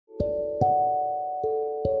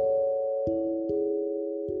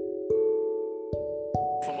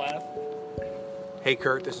Hey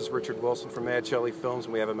Kurt, this is Richard Wilson from Mad Shelley Films,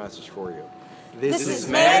 and we have a message for you. This is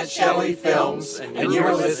Mad Shelley Films, and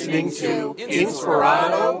you're listening to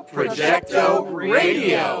Inspirato Projecto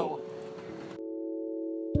Radio.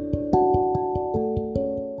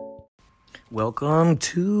 Welcome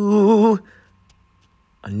to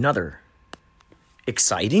another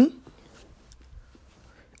exciting,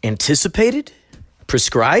 anticipated,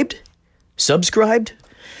 prescribed, subscribed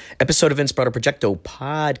episode of Inspirato Projecto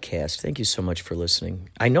podcast. Thank you so much for listening.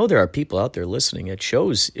 I know there are people out there listening. It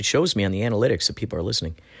shows me on the analytics that people are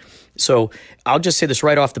listening. So I'll just say this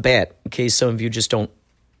right off the bat, in case some of you just don't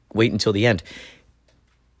wait until the end.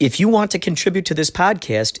 If you want to contribute to this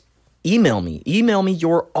podcast, email me. Email me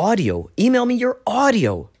your audio. Email me your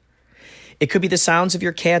audio. It could be the sounds of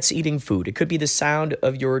your cats eating food. It could be the sound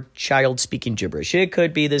of your child speaking gibberish. It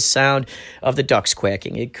could be the sound of the ducks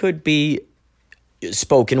quacking. It could be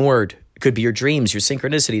spoken word. It could be your dreams, your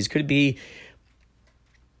synchronicities. It could be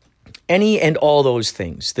any and all those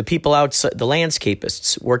things. The people outside, the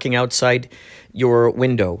landscapists working outside your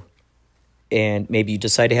window, and maybe you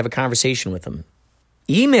decide to have a conversation with them.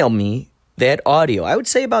 Email me that audio. I would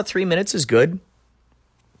say about 3 minutes is good.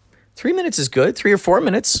 3 minutes is good, 3 or 4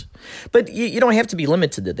 minutes. But you don't have to be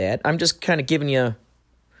limited to that. I'm just kind of giving you,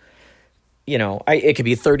 it could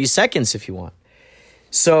be 30 seconds if you want.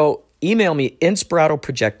 So email me,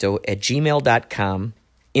 inspiratoprojecto@gmail.com,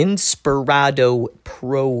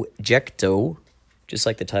 inspiratoprojecto, just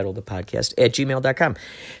like the title of the podcast, @gmail.com.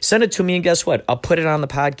 Send it to me, and guess what? I'll put it on the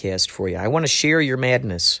podcast for you. I want to share your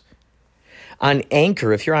madness. On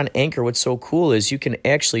Anchor, if you're on Anchor, what's so cool is you can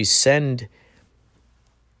actually send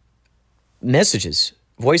messages,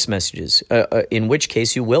 voice messages, in which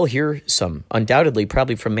case you will hear some, undoubtedly,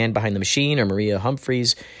 probably from Man Behind the Machine or Maria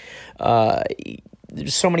Humphreys.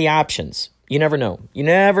 There's so many options. You never know. You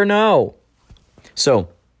never know. So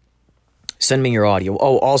send me your audio.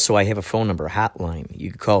 Oh, also, I have a phone number, a hotline.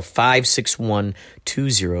 You can call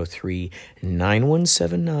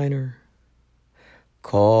 561-203-9179.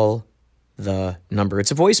 Call the number.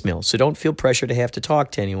 It's a voicemail, so don't feel pressure to have to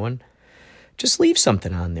talk to anyone. Just leave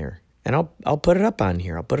something on there, and I'll put it up on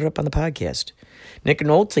here. I'll put it up on the podcast. Nick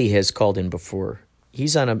Nolte has called in before.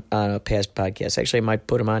 He's on a past podcast. Actually, I might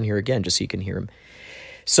put him on here again just so you can hear him.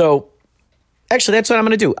 So, actually, that's what I'm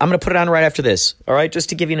going to do. I'm going to put it on right after this, all right? Just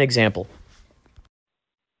to give you an example.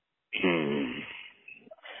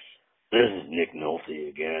 This is Nick Nolte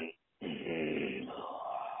again.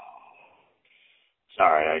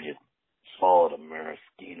 Sorry, I just swallowed a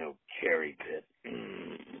maraschino cherry pit.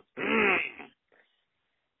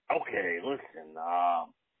 Okay, listen,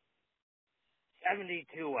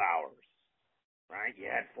 72 hours, right? You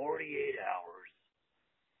had 48 hours.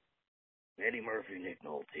 Eddie Murphy, Nick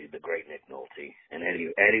Nolte, the great Nick Nolte, and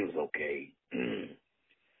Eddie was okay. Then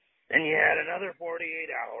you had another 48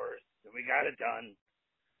 hours, so we got it done.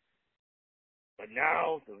 But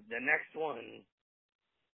now, the next one,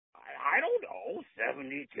 I don't know,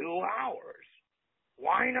 72 hours.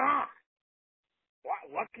 Why not?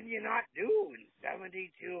 What can you not do in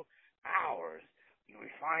 72 hours? We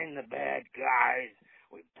find the bad guys,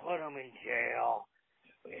 we put them in jail,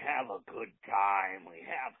 we have a good time, we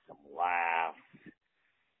have some laughs.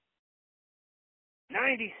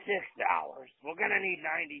 96 hours. We're gonna need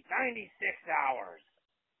 96 hours.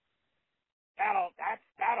 That'll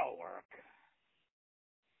work.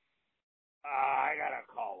 I gotta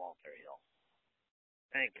call Walter Hill.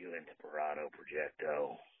 Thank you, Inspirato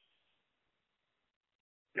Projecto.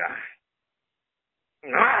 No.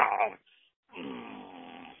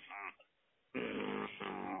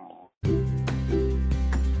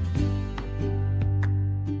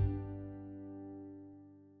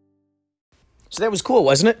 So that was cool,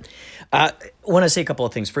 wasn't it? I want to say a couple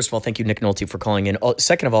of things. First of all, thank you, Nick Nolte, for calling in.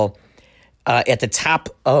 Second of all, at the top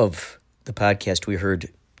of the podcast, we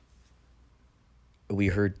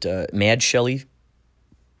heard Mad Shelley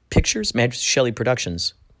Pictures, Mad Shelley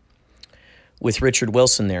Productions, with Richard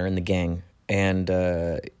Wilson there in the gang. And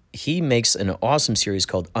he makes an awesome series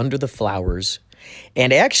called Under the Flowers.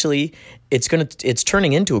 And actually, it's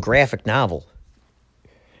turning into a graphic novel.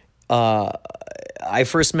 I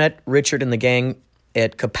first met Richard and the gang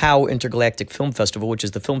at Kapow Intergalactic Film Festival, which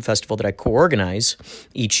is the film festival that I co-organize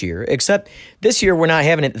each year. Except this year, we're not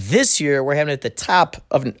having it. This year, we're having it at the top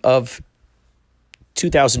of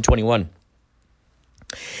 2021.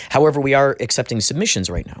 However, we are accepting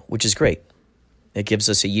submissions right now, which is great. It gives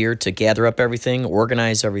us a year to gather up everything,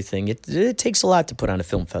 organize everything. It takes a lot to put on a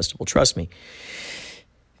film festival, trust me.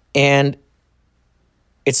 And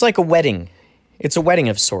it's like a wedding. It's a wedding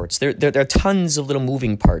of sorts. There are tons of little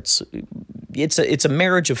moving parts. It's a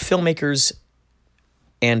marriage of filmmakers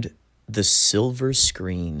and the silver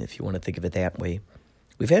screen, if you want to think of it that way.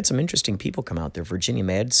 We've had some interesting people come out there. Virginia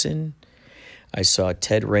Madsen. I saw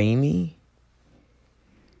Ted Raimi.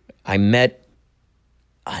 I met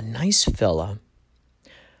a nice fella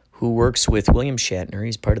who works with William Shatner.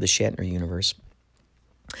 He's part of the Shatner universe.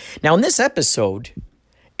 Now, in this episode,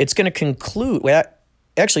 it's going to conclude,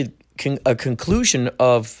 a conclusion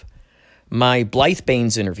of my Blythe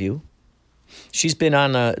Baines interview. She's been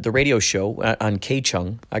on the radio show on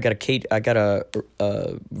K-Chung. I got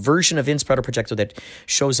a version of Inspirato Projecto that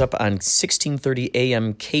shows up on 1630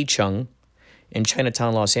 a.m. K-Chung in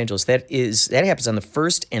Chinatown, Los Angeles. That happens on the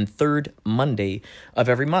first and third Monday of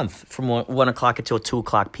every month from 1 o'clock until 2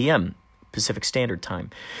 o'clock p.m. Pacific Standard Time.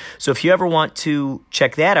 So if you ever want to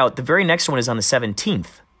check that out, the very next one is on the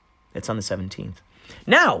 17th. That's on the 17th.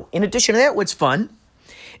 Now, in addition to that, what's fun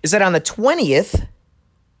is that on the 20th,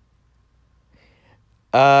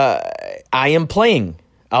 I'll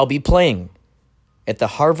be playing at the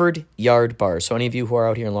Harvard Yard Bar. So any of you who are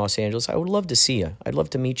out here in Los Angeles, I would love to see you. I'd love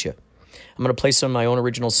to meet you. I'm going to play some of my own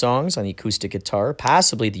original songs on the acoustic guitar,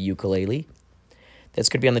 possibly the ukulele. That's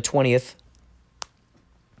going to be on the 20th.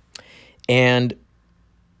 And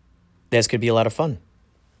that's going to be a lot of fun.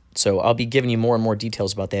 So I'll be giving you more and more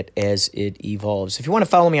details about that as it evolves. If you want to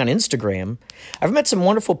follow me on Instagram, I've met some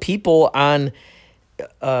wonderful people on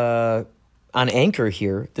Anchor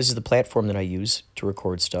here. This is the platform that I use to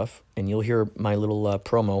record stuff, and you'll hear my little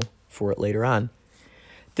promo for it later on.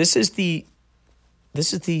 This is the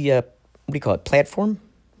what do you call it? Platform?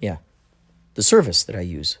 Yeah, the service that I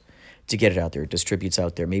use to get it out there. It distributes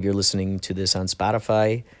out there. Maybe you're listening to this on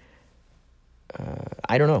Spotify.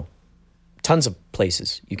 I don't know. Tons of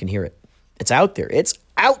places you can hear it. It's out there. It's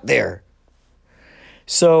out there.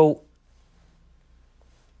 So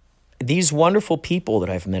these wonderful people that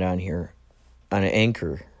I've met on here on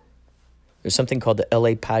Anchor, there's something called the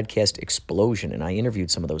LA Podcast Explosion, and I interviewed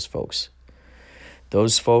some of those folks.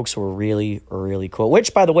 Those folks were really, really cool.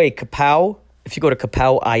 Which, by the way, Kapow, if you go to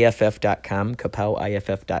kapowiff.com,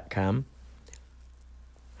 kapowiff.com,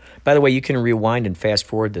 by the way, you can rewind and fast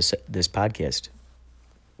forward this podcast.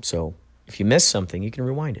 So if you miss something, you can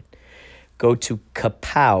rewind it. Go to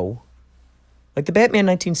Kapow, like the Batman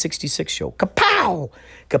 1966 show. Kapow!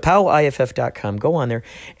 kapowiff.com. Go on there.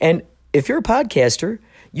 And if you're a podcaster,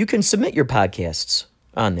 you can submit your podcasts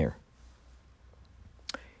on there.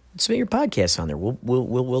 Submit your podcasts on there.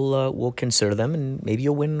 We'll consider them, and maybe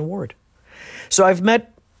you'll win an award. So I've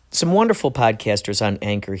met some wonderful podcasters on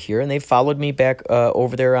Anchor here, and they've followed me back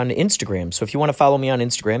over there on Instagram. So if you want to follow me on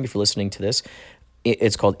Instagram, if you're listening to this,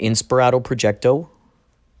 it's called Inspirato Projecto,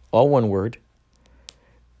 all one word,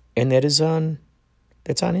 and that's on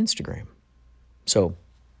Instagram. So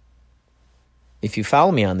if you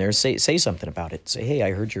follow me on there, say something about it. Say, hey,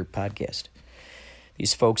 I heard your podcast.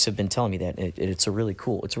 These folks have been telling me that it's a really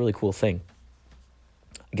cool thing.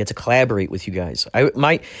 I get to collaborate with you guys.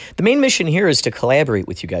 The main mission here is to collaborate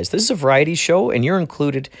with you guys. This is a variety show, and you're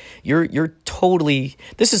included. You're totally.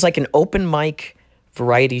 This is like an open mic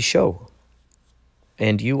variety show,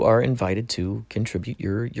 and you are invited to contribute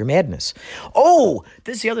your madness. Oh,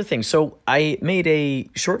 this is the other thing. So I made a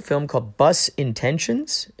short film called Bus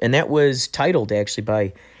Intentions, and that was titled actually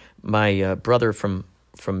by my brother from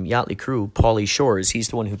Yachtly Crew, Paulie Shores. He's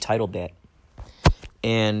the one who titled that,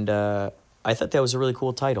 and I thought that was a really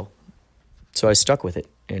cool title, so I stuck with it,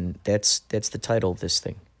 and that's the title of this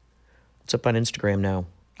thing. It's up on Instagram now,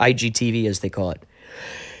 IGTV as they call it.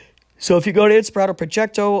 So if you go to Inspirato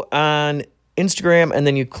Projecto on Instagram and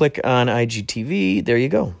then you click on IGTV, there you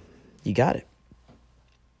go, you got it.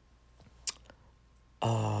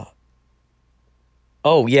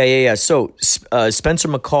 Yeah. So Spencer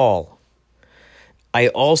McCall, I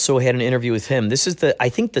also had an interview with him. This is I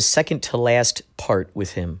think the second to last part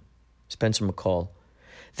with him. Spencer McCall.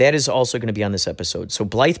 That is also going to be on this episode. So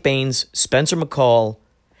Blythe Baines, Spencer McCall,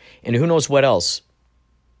 and who knows what else.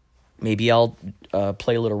 Maybe I'll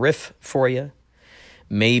play a little riff for you.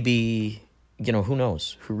 Maybe, who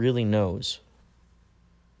knows? Who really knows?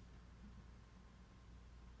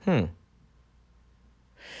 You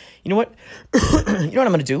know what? You know what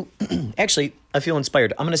I'm going to do? Actually, I feel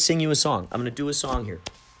inspired. I'm going to sing you a song. I'm going to do a song here.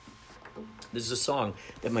 This is a song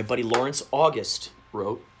that my buddy Lawrence August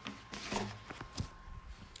wrote.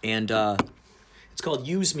 And it's called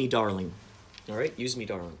Use Me, Darling. All right? Use Me,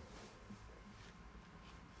 Darling.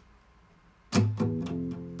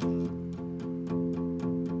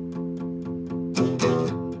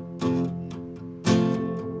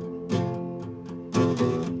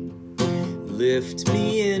 Lift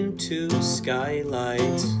me into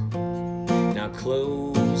skylight. Now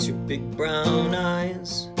close your big brown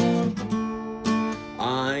eyes.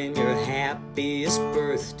 I'm your happiest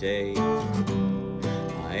birthday.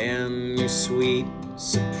 I am your sweet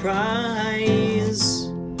surprise.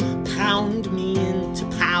 Pound me into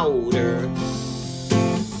powder.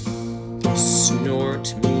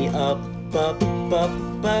 Snort me up, up,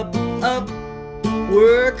 up, up, up.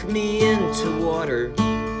 Work me into water.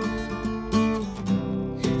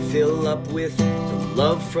 Fill up with the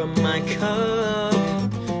love from my cup.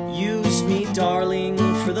 Use me, darling,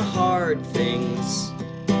 for the hard things.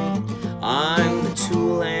 I'm the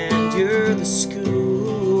tool and you're the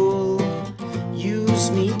school.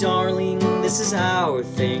 Use me, darling, this is our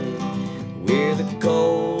thing. We're the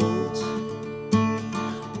gold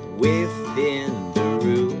within the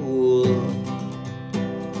rule.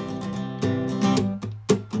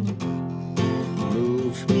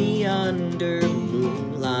 Move me under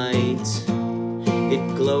moonlight.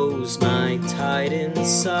 It glows my tide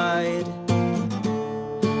inside.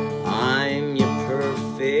 I'm your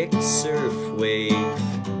perfect surf wave.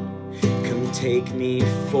 Come take me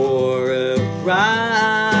for a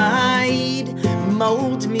ride.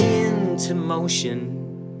 Mold me into motion.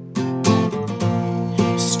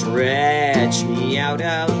 Stretch me out,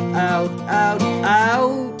 out, out, out,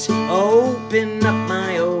 out. Open up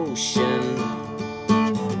my ocean.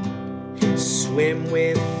 Swim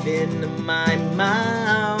within my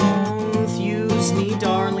mouth. Use me,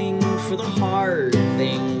 darling, for the hard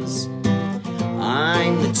things.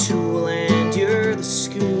 I'm the tool and you're the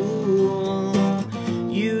school.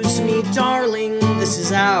 Use me, darling, this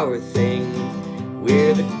is our thing.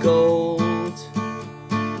 We're the gold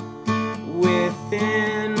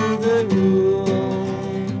within the rule.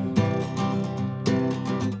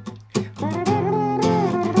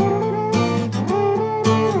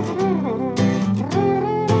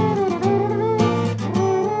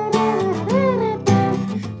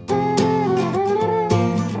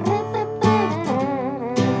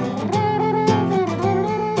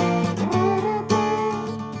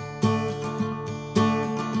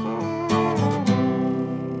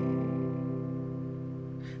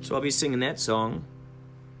 So I'll be singing that song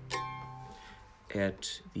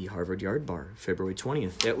at the Harvard Yard Bar, February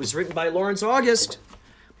 20th. That was written by Lawrence August,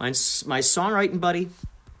 my songwriting buddy.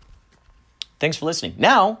 Thanks for listening.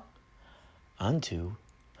 Now, on to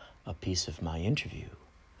a piece of my interview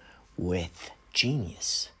with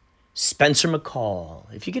genius Spencer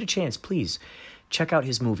McCall. If you get a chance, please check out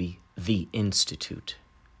his movie, The Institute.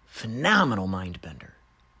 Phenomenal mind bender.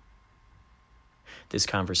 This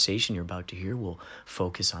conversation you're about to hear will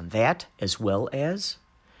focus on that, as well as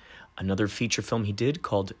another feature film he did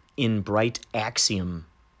called In Bright Axiom.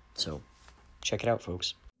 So check it out,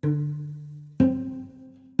 folks.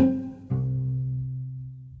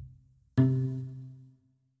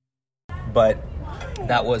 But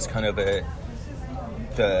that was kind of the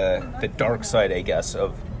dark side, I guess,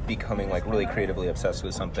 of becoming like really creatively obsessed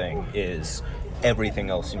with something is everything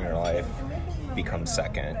else in your life becomes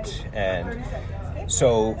second. And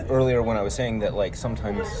so earlier when I was saying that like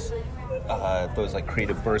sometimes those like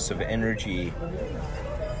creative bursts of energy,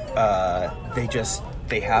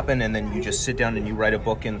 they happen and then you just sit down and you write a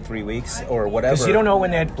book in 3 weeks or whatever. Because you don't know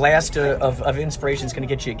when that blast of inspiration is going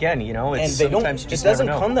to get you again, you know? It's, and they sometimes don't, you just it doesn't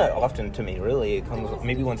never know. come that often to me, really. It comes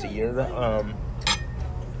maybe once a year.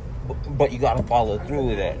 But you got to follow through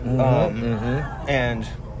with it. And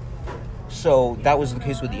so that was the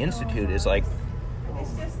case with the Institute, is like,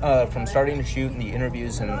 from starting to shoot and the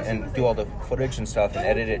interviews and do all the footage and stuff and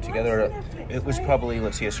edit it together, it was probably,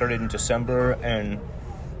 I started in December, and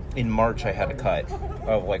in March I had a cut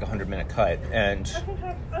of like 100-minute cut. And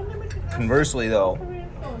conversely though,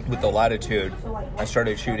 with the Latitude, I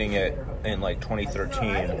started shooting it in like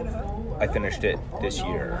 2013. I finished it this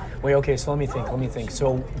year. Wait, okay, so let me think.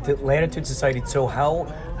 So the Latitude Society, so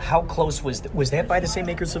how close was that by the same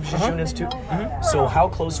makers of Jejune Institute? Mm-hmm. So how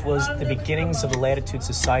close was the beginnings of the Latitude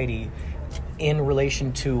Society in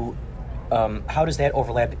relation to, how does that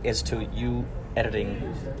overlap as to you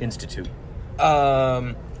editing Institute?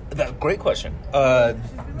 Great question.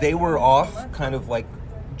 They were off, kind of like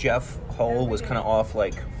Jeff Hull was kind of off,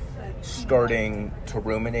 like starting to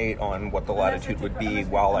ruminate on what the Latitude would be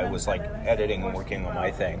while I was like editing and working on my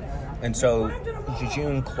thing. And so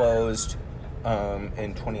Jejune closed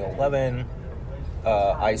in 2011.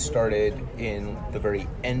 I started in the very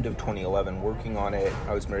end of 2011 working on it.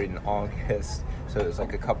 I was married in August, so it was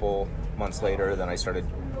like a couple months later. Then I started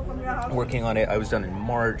working on it. I was done in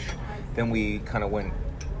March. Then we kind of went,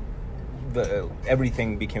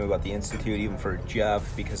 everything became about the Institute, even for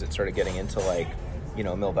Jeff, because it started getting into like, you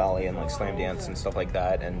know, Mill Valley and like Slam Dance and stuff like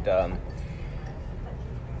that. And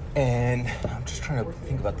And I'm just trying to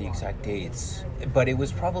think about the exact dates, but it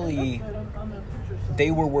was probably,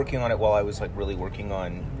 they were working on it while I was like really working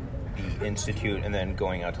on the Institute, and then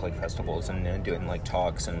going out to like festivals and doing like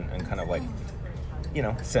talks and kind of like, you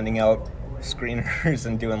know, sending out screeners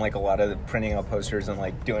and doing like a lot of the printing out posters and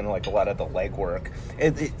like doing like a lot of the legwork.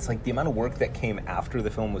 It's like the amount of work that came after the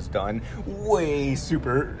film was done, way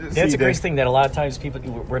super. That's a great thing that a lot of times people,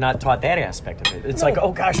 we're not taught that aspect of it. It's like,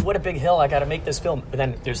 oh gosh, what a big hill, I got to make this film. But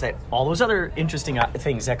then there's all those other interesting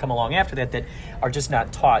things that come along after that are just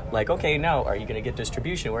not taught. Like, okay, now are you going to get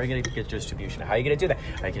distribution? Where are you going to get distribution? How are you going to do that?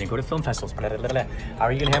 Are you going to go to film festivals? Blah, blah, blah, blah. How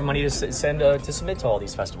are you going to have money to send to submit to all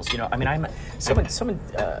these festivals? You know, I mean, someone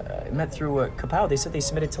met through Kapow. They said they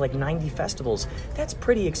submitted to like 90 festivals. That's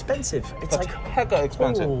pretty expensive. It's That's like hecka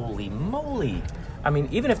expensive. Holy moly! I mean,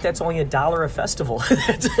 even if that's only $1 a festival,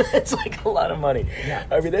 it's like a lot of money. Yeah.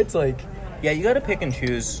 I mean, that's like. Yeah, you got to pick and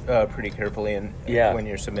choose pretty carefully, and when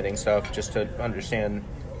you're submitting stuff, just to understand.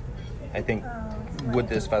 I think, would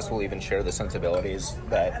this festival even share the sensibilities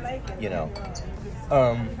that, you know?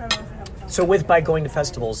 So by going to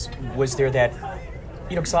festivals, was there that?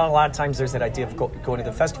 You know, because a lot of times there's that idea of going to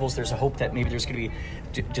the festivals. There's a hope that maybe there's going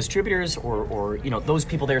to be distributors or you know, those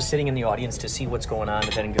people there sitting in the audience to see what's going on,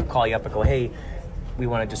 and then call you up and go, hey, we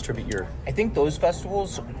want to distribute your. I think those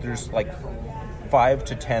festivals, there's like 5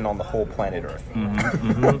 to 10 on the whole planet Earth.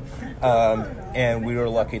 And we were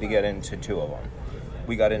lucky to get into 2 of them.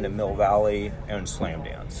 We got into Mill Valley and Slam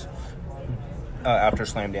Dance. After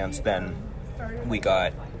Slam Dance, then we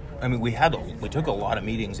got. I mean, we took a lot of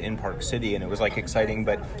meetings in Park City, and it was like exciting,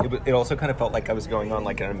 but it also kind of felt like I was going on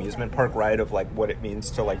like an amusement park ride of like what it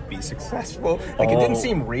means to like be successful. Like it didn't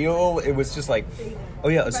seem real. It was just like, oh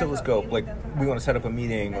yeah, oscilloscope. Like we want to set up a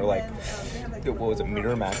meeting, or like what was it,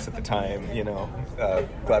 Miramax at the time? You know,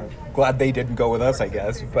 glad they didn't go with us, I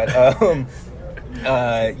guess. But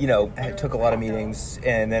you know, I took a lot of meetings,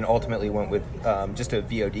 and then ultimately went with just a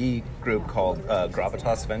VOD group called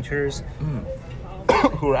Gravitas Ventures.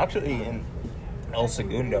 Who are actually in El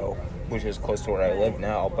Segundo, which is close to where I live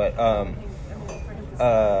now. But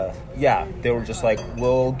yeah, they were just like,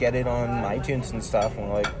 we'll get it on iTunes and stuff, and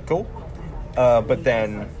we're like, cool. But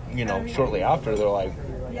then, you know, shortly after, they're like,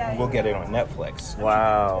 we'll get it on Netflix.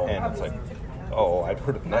 Wow. And it's like, oh, I've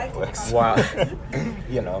heard of Netflix. Wow.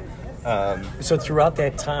 You know. So throughout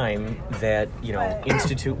that time that, you know,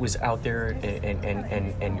 Institute was out there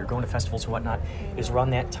and you're going to festivals and whatnot, is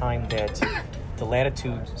around that time that the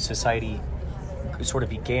Latitude Society sort of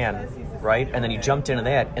began, right? And then you jumped into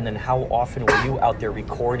that, and then how often were you out there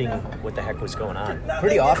recording what the heck was going on?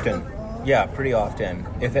 Pretty often. Yeah, pretty often.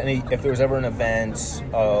 If there was ever an event,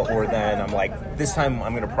 or then I'm like, this time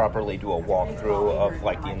I'm going to properly do a walkthrough of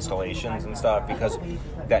like the installations and stuff, because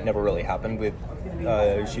that never really happened with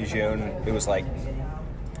Jejune. It was like,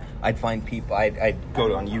 I'd find people, I'd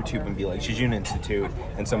go on YouTube and be like, Jejune Institute,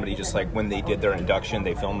 and somebody just like, when they did their induction,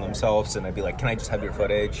 they filmed themselves, and I'd be like, can I just have your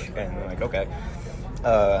footage? And they're like, okay.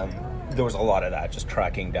 There was a lot of that, just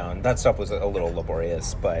tracking down. That stuff was a little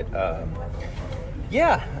laborious, but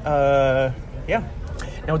yeah.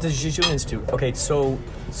 Now with the Jejune Institute, okay, so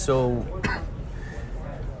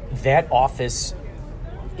that office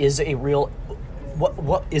is a real,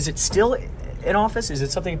 what is it still an office? Is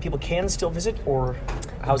it something people can still visit, or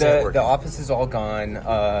how's that working? The office is all gone.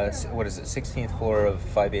 What is it, 16th floor of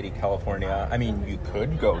 580 California. I mean, you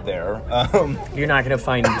could go there. You're not going to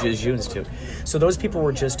find Jejune Institute. So those people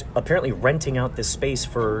were just apparently renting out this space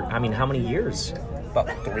for, I mean, how many years? About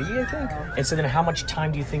 3, I think. And so then how much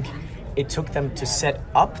time do you think it took them to set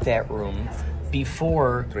up that room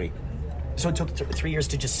before... 3. So it took 3 years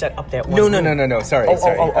to just set up that one room? No. Sorry.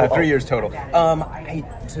 3 years total.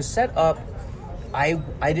 To set up... I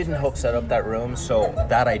didn't help set up that room, so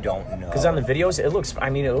that I don't know. Because on the videos, it looks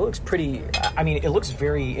pretty, it looks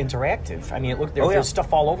very interactive. I mean, there's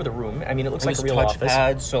stuff all over the room. I mean, it looks like a real office.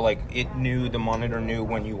 Touchpad, so like the monitor knew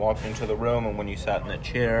when you walked into the room and when you sat in the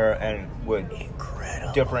chair, and would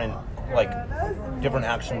different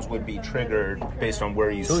actions would be triggered based on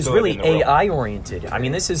where you stood. So it was really AI oriented. I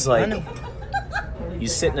mean, this is like you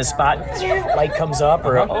sit in a spot, light comes up,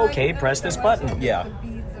 or okay, press this button. Yeah.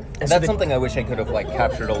 And that's something I wish I could have like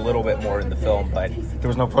captured a little bit more in the film, but there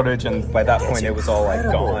was no footage, and by that point it was all like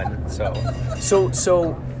gone. So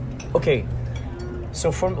okay.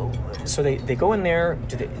 So they go in there.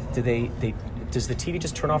 Does the TV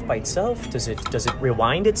just turn off by itself? Does it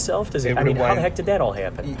rewind itself? How the heck did that all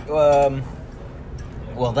happen?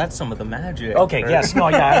 Well, that's some of the magic. Okay, right? Yes. No,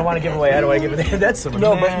 yeah, I don't want to give away. That's some of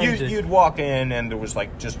the magic. But you'd walk in, and there was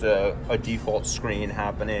like just a default screen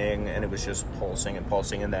happening, and it was just pulsing,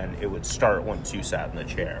 and then it would start once you sat in the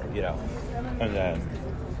chair, you know. And then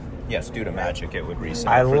Yes, due to magic, it would reset.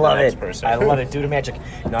 I for love the next it. Person. I love it. Due to magic.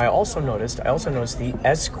 Now, I also noticed the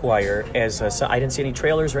Esquire as I didn't see any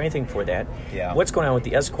trailers or anything for that. Yeah. What's going on with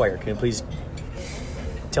the Esquire? Can you please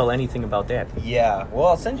tell anything about that? Yeah. Well,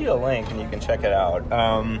 I'll send you a link and you can check it out.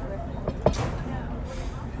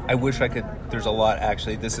 I wish I could. There's a lot,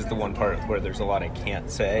 actually. This is the one part where there's a lot I can't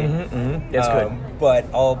say. That's good. But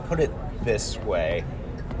I'll put it this way.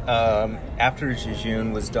 After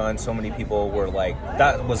Jejune was done, so many people were like,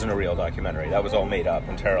 that wasn't a real documentary. That was all made up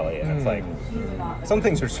entirely. And it's like, some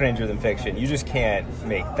things are stranger than fiction. You just can't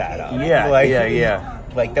make that up. Yeah, yeah.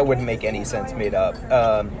 Like, that wouldn't make any sense made up.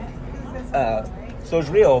 So it's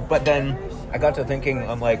real, but then I got to thinking,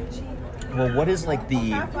 I'm like, well, what is like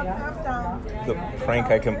the prank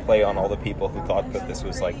I can play on all the people who thought that this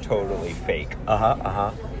was like totally fake?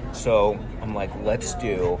 So I'm like, let's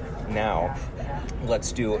do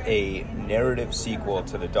a narrative sequel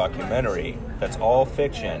to the documentary that's all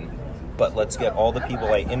fiction, but let's get all the people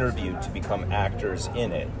I interviewed to become actors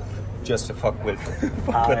in it, just to fuck with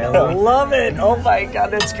I love it. Oh my God,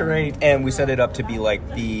 that's great. And we set it up to be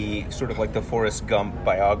like the sort of like the Forrest Gump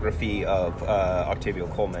biography of Octavio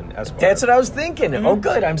Coleman Esquire. That's what I was thinking. Oh,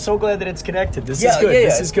 good. I'm so glad that it's connected. This is good.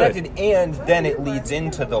 This is good. Connected, and then it leads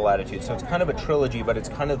into the Latitude. So it's kind of a trilogy, but it's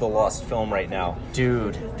kind of the lost film right now.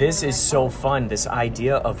 Dude, this is so fun. This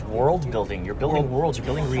idea of world building. You're building worlds. You're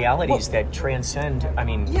building realities that transcend. I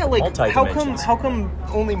mean, multi-dimensions. How come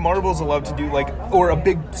only Marvel's allowed to do like, or a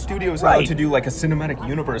big studio is allowed to do like a cinematic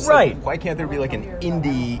universe? Right. Like, why can't there be like an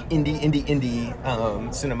indie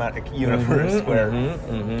cinematic universe where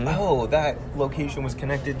oh, that location was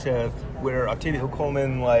connected to where Octavio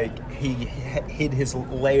Coleman, like, he hid his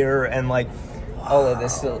lair and like all of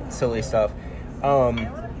this silly stuff. I'll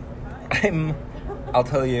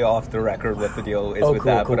tell you off the record what the deal is with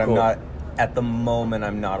that, but I'm not at the moment.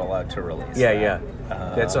 I'm not allowed to release. Yeah.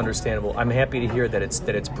 That's understandable. I'm happy to hear that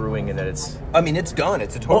it's brewing and that it's. I mean, it's done.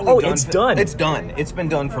 It's a totally done. It's done. It's done. It's been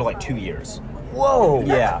done for like 2 years. Whoa.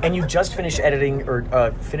 Yeah. And you just finished editing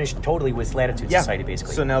or finished totally with Latitude Society,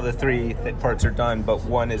 basically. So now the 3 parts are done, but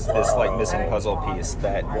one is this like missing puzzle piece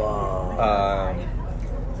that.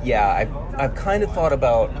 I've kind of thought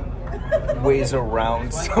about ways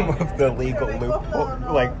around some of the legal loopholes.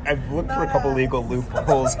 Like, I've looked for a couple legal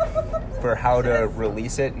loopholes for how to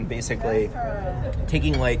release it, and basically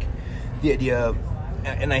taking like the idea,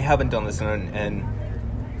 and I haven't done this, and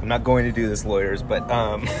I'm not going to do this, lawyers, but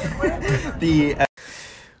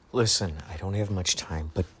Listen, I don't have much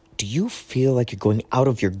time, but do you feel like you're going out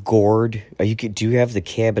of your gourd? Do you have the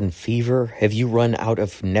cabin fever? Have you run out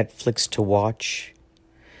of Netflix to watch?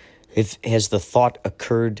 Has the thought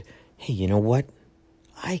occurred, hey, you know what?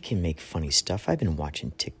 I can make funny stuff. I've been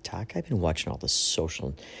watching TikTok. I've been watching all the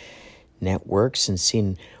social networks and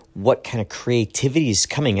seeing what kind of creativity is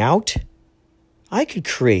coming out. I could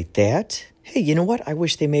create that. Hey, you know what? I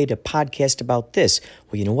wish they made a podcast about this.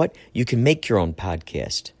 Well, you know what? You can make your own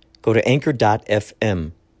podcast. Go to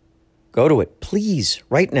anchor.fm. Go to it, please,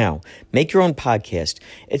 right now. Make your own podcast.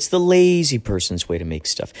 It's the lazy person's way to make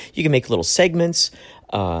stuff. You can make little segments.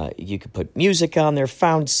 You could put music on there,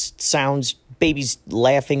 found sounds, babies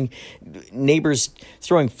laughing, neighbors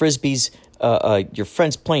throwing frisbees, your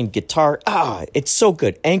friends playing guitar. It's so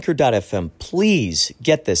good. Anchor.fm. Please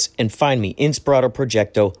get this and find me, Inspirato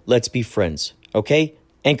Projecto. Let's be friends, okay?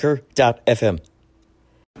 Anchor.fm.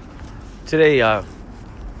 Today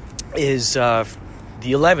is the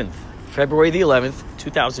 11th, February the 11th,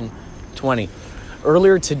 2020.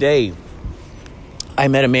 Earlier today, I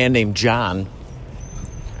met a man named John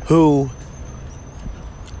who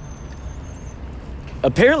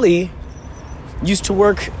apparently used to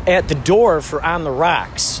work at the door for On the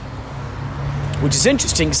Rocks, which is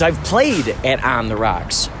interesting because I've played at On the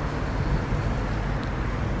Rocks.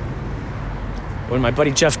 When my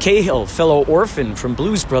buddy Jeff Cahill, fellow orphan from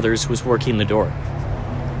Blues Brothers, was working the door.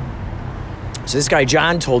 So this guy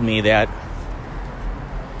John told me that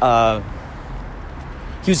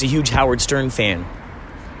he was a huge Howard Stern fan.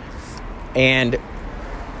 And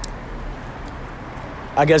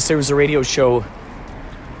I guess there was a radio show.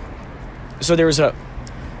 So there was a...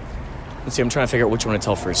 Let's see, I'm trying to figure out which one to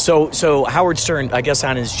tell first. So Howard Stern, I guess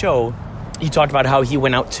on his show, he talked about how he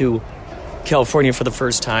went out to California for the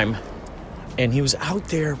first time. And he was out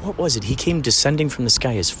there, what was it? He came descending from the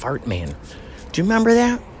sky as Fart Man. Do you remember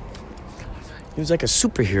that? He was like a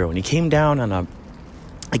superhero, and he came down on a...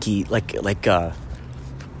 he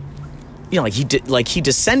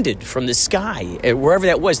descended from the sky, wherever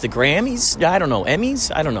that was, the Grammys, I don't know, Emmys,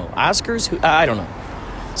 I don't know, Oscars, I don't know,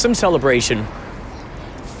 some celebration,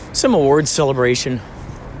 some awards celebration.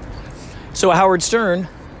 So Howard Stern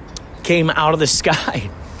came out of the sky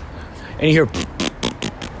and you hear,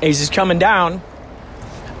 and he's just coming down,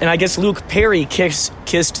 and I guess Luke Perry kissed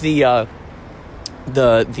the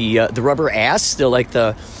rubber ass.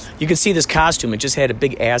 You could see this costume; it just had a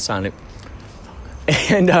big ass on it,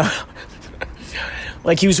 and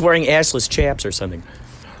like he was wearing assless chaps or something.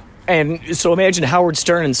 And so imagine Howard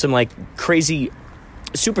Stern in some like crazy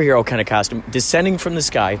superhero kind of costume descending from the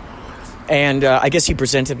sky, and I guess he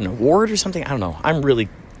presented an award or something. I don't know. I'm really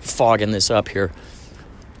fogging this up here.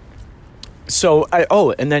 So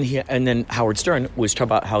and then Howard Stern was talking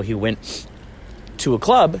about how he went to a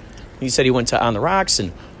club. He said he went to On the Rocks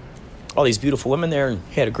and all these beautiful women there and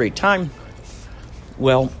had a great time.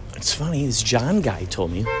 Well, it's funny. This John guy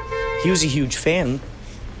told me he was a huge fan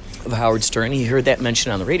of Howard Stern. He heard that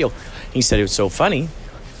mentioned on the radio. He said it was so funny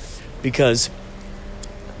because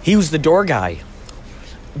he was the door guy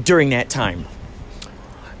during that time.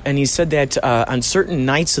 And he said that on certain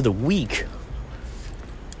nights of the week,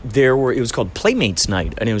 it was called Playmates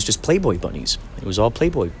Night, and it was just Playboy bunnies. It was all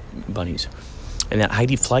Playboy bunnies. And that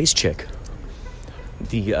Heidi Fleiss chick,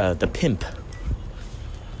 the pimp,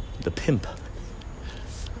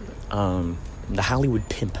 the Hollywood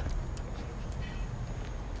pimp,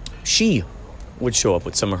 she would show up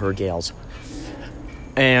with some of her gals.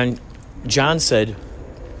 And John said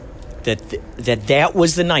that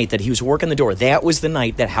was the night that he was working the door. That was the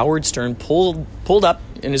night that Howard Stern pulled up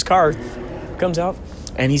in his car, comes out,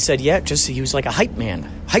 and he said, he was like a hype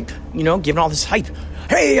man. Hype, giving all this hype.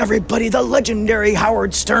 Hey, everybody, the legendary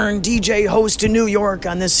Howard Stern, DJ host in New York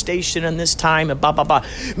on this station and this time, and blah, blah, blah.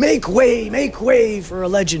 Make way for a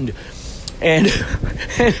legend. And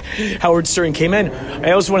Howard Stern came in. And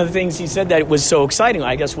that was one of the things he said that was so exciting.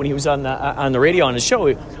 I guess when he was on the radio on his show,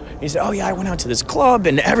 he said, oh, yeah, I went out to this club,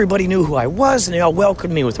 and everybody knew who I was, and they all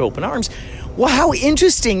welcomed me with open arms. Well, how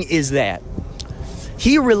interesting is that?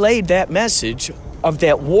 He relayed that message of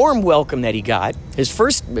that warm welcome that he got, his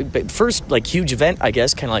first like huge event, I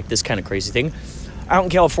guess, kind of like this kind of crazy thing, out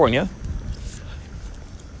in California.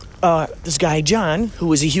 This guy, John, who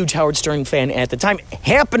was a huge Howard Stern fan at the time,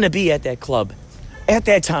 happened to be at that club at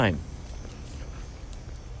that time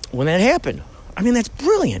when that happened. I mean, that's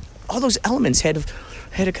brilliant. All those elements had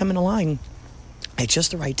to come into line at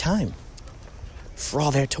just the right time for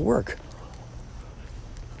all that to work.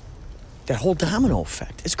 That whole domino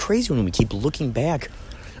effect. It's crazy when we keep looking back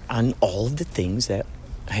on all of the things that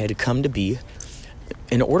had to come to be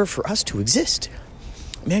in order for us to exist.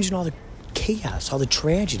 Imagine all the chaos, all the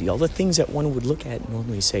tragedy, all the things that one would look at and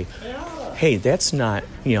normally say, hey, that's not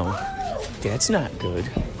good,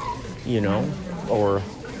 or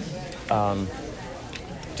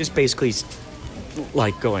just basically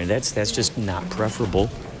like going, that's just not preferable.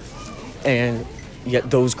 And yet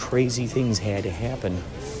those crazy things had to happen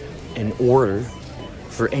in order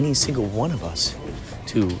for any single one of us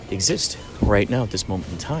to exist right now at this moment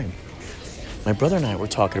in time. My brother and I were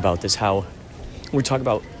talking about this, how we're talking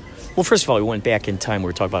about, well, first of all, we went back in time. We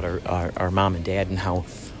were talking about our mom and dad and how,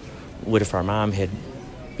 what if our mom had,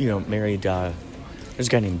 married, there's a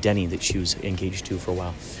guy named Denny that she was engaged to for a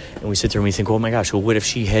while. And we sit there and we think, oh my gosh, well, what if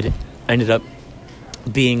she had ended up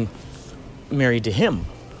being married to him?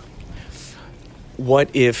 What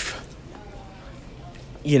if,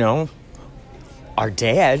 our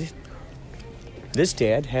dad, this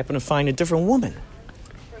dad, happened to find a different woman?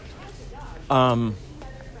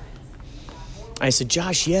 I said,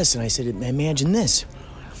 Josh, yes. And I said, imagine this.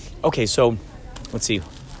 Okay, so let's see.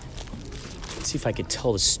 Let's see if I could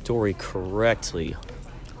tell the story correctly.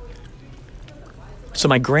 So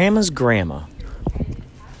my grandma's grandma,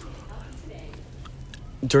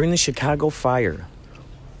 during the Chicago fire,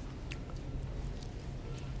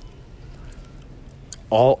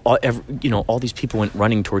 all these people went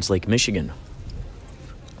running towards Lake Michigan.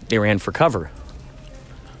 They ran for cover.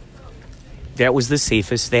 That was the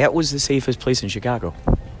safest place in Chicago,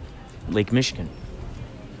 Lake Michigan.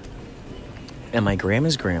 And my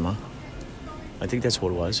grandma's grandma, I think that's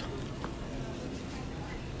what it was,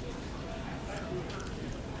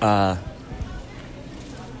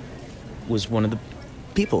 was one of the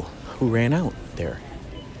people who ran out there.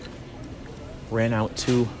 Ran out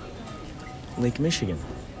to Lake Michigan.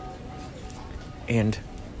 And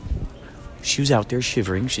she was out there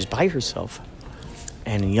shivering. She's by herself.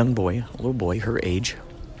 And a little boy, her age,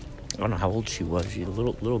 I don't know how old she was. She was a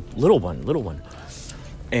little one.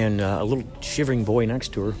 And a little shivering boy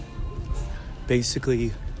next to her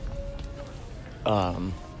basically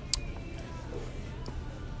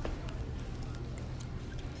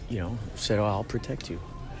said, oh, I'll protect you.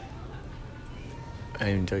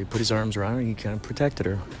 And he put his arms around her and he kind of protected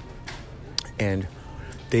her. And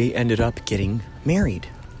they ended up getting married.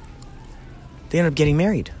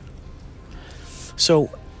 So,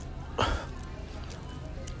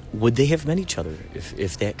 would they have met each other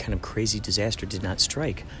if that kind of crazy disaster did not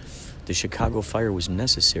strike? The Chicago fire was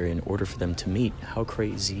necessary in order for them to meet. How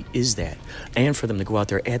crazy is that? And for them to go out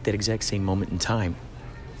there at that exact same moment in time.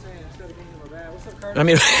 I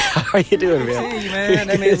mean, how are you doing, man? See you, man.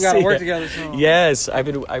 That means we got to work together soon. Yes, I've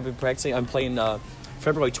been practicing. I'm playing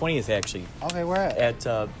February 20th, actually. Okay, where at?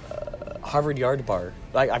 At Harvard Yard Bar.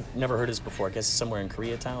 I've never heard of this before. I guess it's somewhere in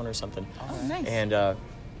Koreatown or something. Oh, nice. And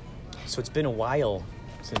so it's been a while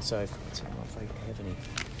since I don't know if I have any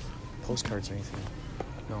postcards or anything.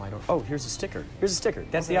 No, I don't. Oh, here's a sticker.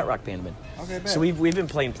 That's the Yacht Rock Bandman. Okay, bet. So we've been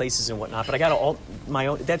playing places and whatnot, but I got all my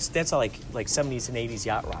own. That's all like 70s and 80s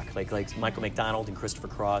yacht rock, like Michael McDonald and Christopher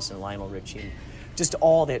Cross and Lionel Richie, and just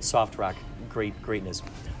all that soft rock greatness.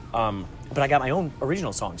 But I got my own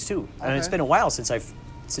original songs too, and it's been a while since I've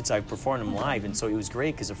performed them live, and so it was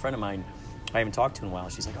great because a friend of mine I haven't talked to in a while.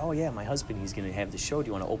 She's like, "Oh yeah, my husband, he's gonna have the show. Do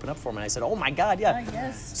you want to open up for him?" And I said, "Oh my God, yeah."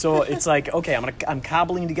 Yes. So it's like, okay, I'm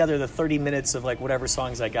cobbling together the 30 minutes of like whatever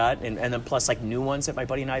songs I got, and then plus like new ones that my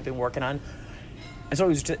buddy and I have been working on. And so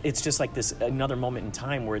it's just like this another moment in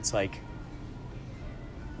time where it's like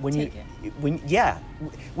and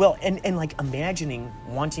like imagining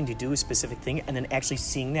wanting to do a specific thing and then actually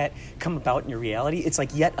seeing that come about in your reality. It's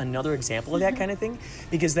like yet another example of that kind of thing,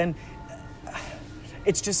 because then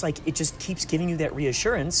it's just like it just keeps giving you that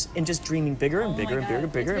reassurance and just dreaming bigger and bigger and bigger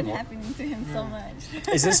and bigger It's and been more. happening to him so much.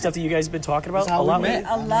 Is this stuff that you guys have been talking about That's how a we lot? met.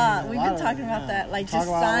 A lot. We've been talking about that, like Talk just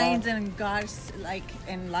about signs and God's like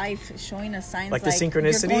in life showing us signs Like the you're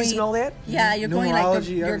synchronicities going- and all that? Yeah, you're going like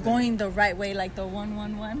Numerology, you're everything. going the right way, like the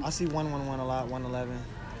 111. I see 111 a lot, 111.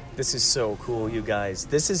 This is so cool, you guys.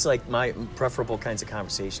 This is like my preferable kinds of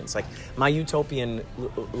conversations. Like my utopian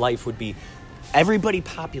life would be everybody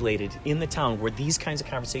populated in the town where these kinds of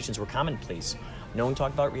conversations were commonplace. No one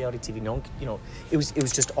talked about reality TV. No one, it was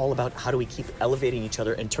just all about how do we keep elevating each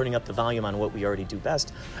other and turning up the volume on what we already do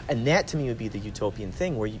best. And that to me would be the utopian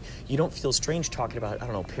thing, where you don't feel strange talking about, I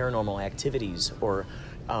don't know, paranormal activities or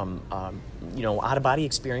out of body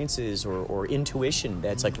experiences or intuition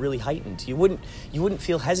that's like really heightened. You wouldn't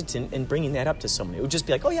feel hesitant in bringing that up to someone. It would just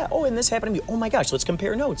be like, oh yeah, and this happened to me. Oh my gosh, let's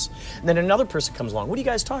compare notes. And then another person comes along. What do you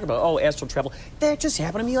guys talk about? Oh, astral travel. That just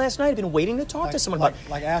happened to me last night. I've been waiting to talk to someone about.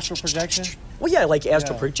 Like astral projection. Well, yeah, like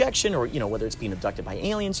astral projection, or whether it's being abducted by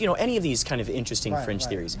aliens. Any of these kind of interesting fringe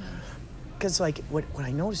theories. Because like what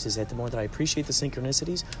I notice is that the more that I appreciate the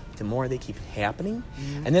synchronicities, the more they keep happening,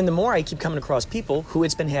 and then the more I keep coming across people who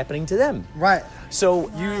it's been happening to them. Right. So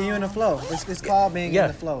You in the flow. It's called being in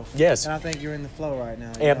the flow. Yes. And I think you're in the flow right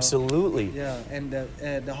now. Absolutely. Yeah. And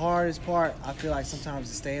the hardest part, I feel like sometimes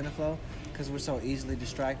to stay in the flow, because we're so easily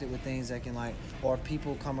distracted with things that can or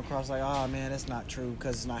people come across like, oh man, that's not true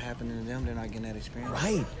because it's not happening to them. They're not getting that experience.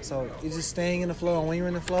 Right. So it's just staying in the flow, and when you're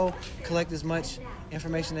in the flow, collect as much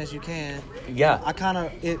information as you can. Yeah.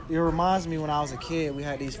 It reminds me when I was a kid, we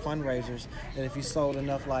had these fundraisers that if you sold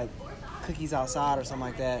enough like cookies outside or something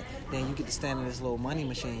like that, then you get to stand in this little money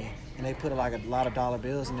machine, and they put like a lot of dollar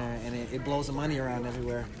bills in there, and it blows the money around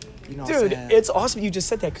everywhere. You know what I'm Dude, saying? it's awesome you just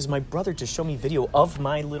said that, because my brother just showed me video of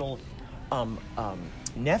my little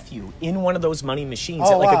nephew in one of those money machines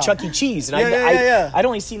at like a Chuck E. Cheese, and I'd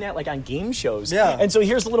only seen that like on game shows. Yeah. And so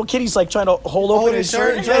here's the little kid, he's like trying to hold open his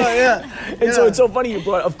shirt. And so it's so funny you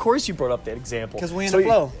brought up that example. Because we're in the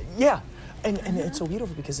flow. Yeah. And it's so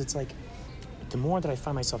beautiful because it's like the more that I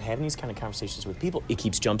find myself having these kind of conversations with people, it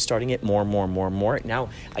keeps jump starting it more and more and more and more. Now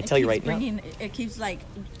I tell you right now, it keeps like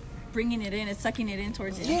bringing it in, it's sucking it in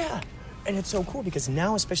towards you. Yeah. And it's so cool because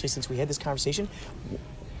now, especially since we had this conversation,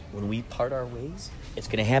 when we part our ways, it's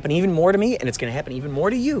going to happen even more to me, and it's going to happen even more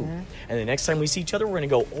to you. Mm-hmm. And the next time we see each other, we're going to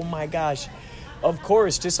go, oh my gosh, of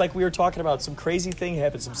course, just like we were talking about, some crazy thing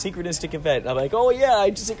happened, some synchronistic event. And I'm like, oh yeah,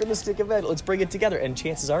 synchronistic event, let's bring it together. And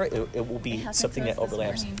chances are it will be something that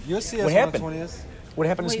overlaps. You'll see us What happened? on the 20th. What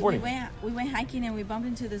happened this morning? We went hiking and we bumped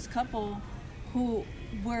into this couple who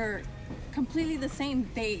were completely the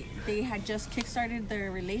same. They had just kickstarted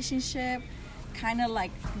their relationship, kind of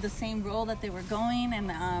like the same role that they were going,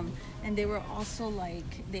 and they were also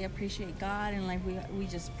like, they appreciate God, and like we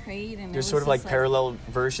just prayed, and There's sort of like parallel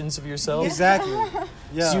versions of yourselves. Exactly.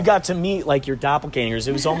 Yeah. So you got to meet like your doppelgangers.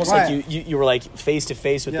 It was almost like you were like face to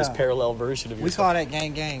face with this parallel version of yourself. We call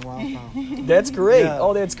that gang where I'm from. That's great. Yeah.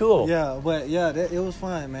 Oh, that's cool. Yeah, but it was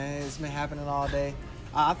fun, man. It's been happening all day.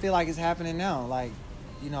 I feel like it's happening now. Like,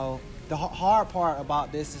 the hard part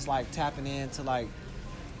about this is like tapping into like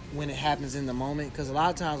when it happens in the moment, because a lot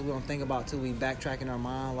of times we don't think about it till we backtrack in our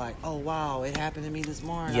mind, like, oh wow, it happened to me this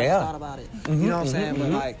morning. I just thought about it. You know what I'm saying? But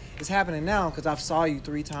like, it's happening now because I've saw you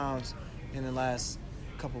 3 times in the last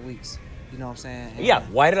couple weeks. You know what I'm saying? And Yeah,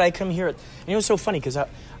 why did I come here? And it was so funny because I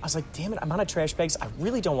was like, damn it, I'm out of trash bags. I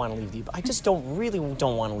really don't want to leave I just don't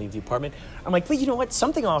want to leave the apartment. I'm like, but you know what?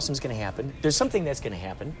 Something awesome is going to happen. There's something that's going to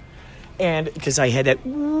happen. And because I had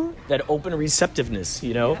that open receptiveness,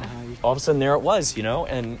 you know, all of a sudden there it was, you know,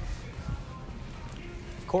 and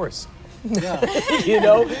of course. Yeah. You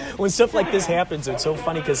know, when stuff like this happens, it's so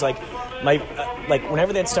funny because like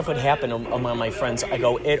whenever that stuff would happen among my friends, I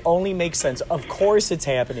go, it only makes sense. Of course it's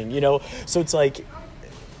happening, you know. So it's like,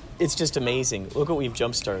 it's just amazing. Look what we've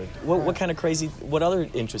jump started. What kind of crazy? What other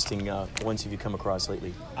interesting ones have you come across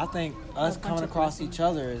lately? I think us coming across each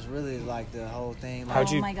other is really like the whole thing. Like,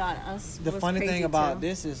 How'd you? Oh my God, us. the was funny crazy thing about too.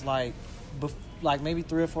 this is like maybe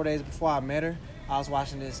 3 or 4 days before I met her, I was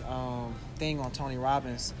watching this thing on Tony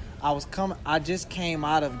Robbins. I just came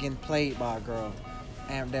out of getting played by a girl,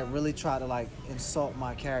 and that really tried to like insult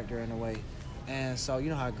my character in a way. And so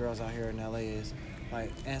you know how girls out here in LA is,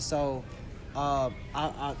 like, and so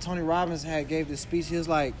Tony Robbins gave this speech. He was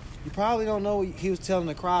like, you probably don't know. He was telling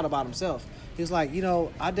the crowd about himself. He was like, you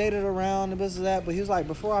know, I dated around and this and that, but he was like,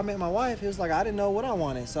 before I met my wife, he was like, I didn't know what I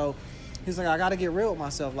wanted. So he's like, I got to get real with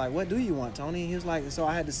myself. Like, what do you want, Tony? He was like, so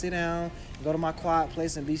I had to sit down, go to my quiet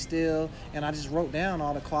place and be still. And I just wrote down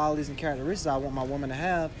all the qualities and characteristics I want my woman to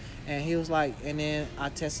have. And he was like, and then I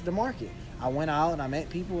tested the market. I went out and I met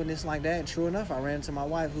people and this like that. And true enough, I ran into my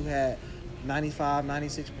wife who had 95,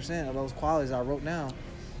 96% of those qualities I wrote down.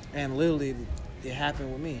 And literally, it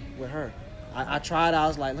happened with her. I tried. I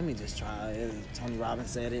was like, let me just try it. Tony Robbins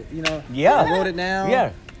said it. You know, Yeah. I wrote it down.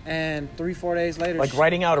 Yeah. And 3-4 days later, Like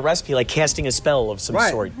writing out a recipe, like casting a spell of some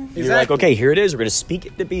Right. sort. Exactly. You're like, okay, here it is. We're going to speak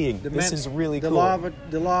it to being. This is really the cool.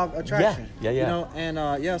 The law of attraction. Yeah. You know,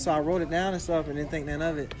 and so I wrote it down and stuff and didn't think none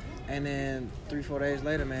of it. And then 3-4 days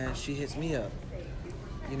later, man, she hits me up,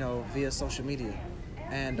 you know, via social media.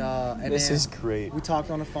 And This then is great. We talked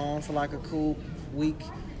on the phone for like a cool week,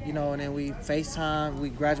 you know, and then we FaceTime. We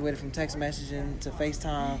graduated from text messaging to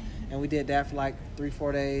FaceTime, and we did that for like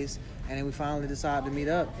 3-4 days. And then we finally decided to meet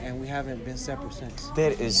up, and we haven't been separate since.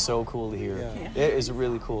 That is so cool to hear. Yeah. It is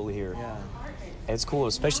really cool to hear. Yeah. It's cool,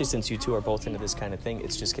 especially since you two are both into this kind of thing.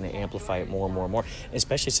 It's just going to amplify it more and more and more.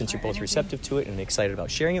 Especially since you're both receptive to it and excited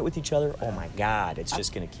about sharing it with each other. Oh my God, it's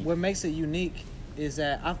just going to keep. What makes it unique is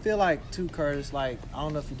that I feel like too, Curtis, like, I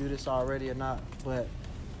don't know if you do this already or not, but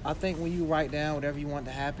I think when you write down whatever you want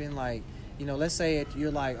to happen, like, you know, let's say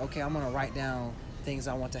you're like, okay, I'm going to write down things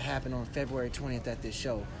I want to happen on February 20th at this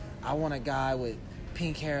show. I want a guy with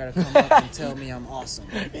pink hair to come up and tell me I'm awesome.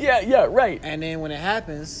 Yeah, right. And then when it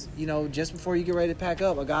happens, you know, just before you get ready to pack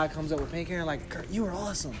up, a guy comes up with pink hair and like, Kurt, you were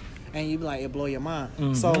awesome. And you be like, it blow your mind.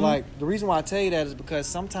 Mm-hmm. So, like, the reason why I tell you that is because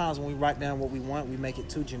sometimes when we write down what we want, we make it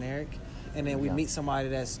too generic. And then we meet somebody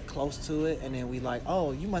that's close to it, and then we like,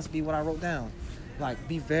 oh, you must be what I wrote down. Like,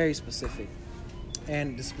 be very specific.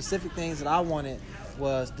 And the specific things that I wanted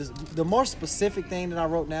was, the more specific thing that I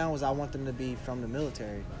wrote down was I want them to be from the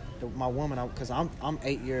military. My woman, because I'm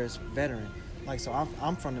 8 years veteran. Like, so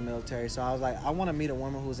I'm from the military. So I was like, I want to meet a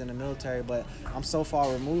woman who's in the military, but I'm so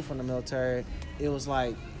far removed from the military. It was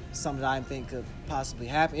like something that I didn't think could possibly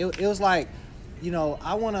happen. It was like, you know,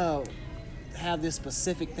 I want to have this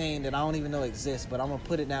specific thing that I don't even know exists, but I'm going to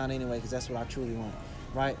put it down anyway because that's what I truly want,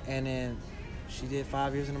 right? And then she did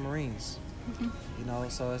 5 years in the Marines, you know,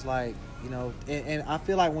 so it's like, you know, and I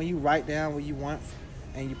feel like when you write down what you want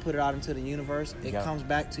and you put it out into the universe, it comes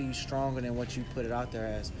back to you stronger than what you put it out there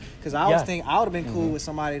as. Because I was thinking I would have been cool with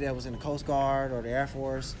somebody that was in the Coast Guard or the Air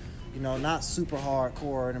Force, you know, not super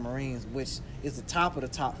hardcore in the Marines, which is the top of the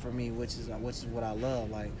top for me, which is what I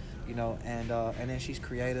love, like, you know, and then she's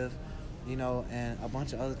creative, you know, and a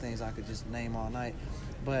bunch of other things I could just name all night.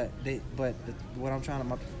 But my point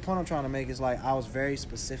I'm trying to make is like I was very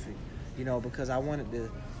specific, you know, because I don't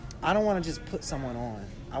want to just put someone on.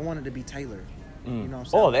 I want it to be tailored. You know what I'm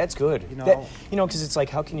saying? Oh, that's good. You know, Because it's like,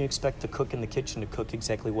 how can you expect the cook in the kitchen to cook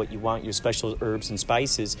exactly what you want, your special herbs and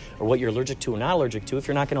spices, or what you're allergic to or not allergic to, if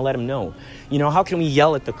you're not going to let them know? You know, how can we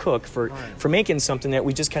yell at the cook for making something that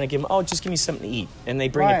we just kind of give them, oh, just give me something to eat, and they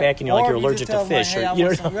bring it back and you're like, you're allergic to fish, or you know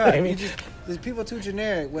what I mean? There's people too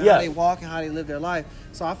generic with how they walk and how they live their life.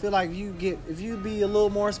 So I feel like if you be a little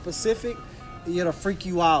more specific, it'll freak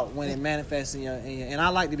you out when it manifests in your and I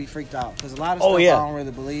like to be freaked out because a lot of stuff I don't really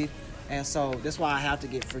believe. And so that's why I have to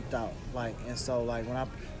get freaked out. Like, and so like when I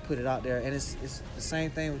put it out there, and it's the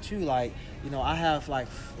same thing with you. Like, you know, I have like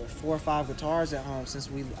 4 or 5 guitars at home since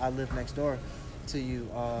I lived next door to you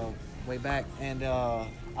way back. And I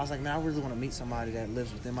was like, man, I really want to meet somebody that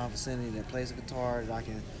lives within my vicinity that plays a guitar that I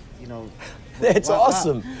can, you know. That's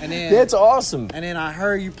awesome. And then, that's awesome. And then I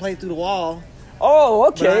heard you play through the wall. Oh,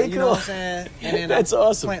 okay, You cool. know what I'm saying? And then That's I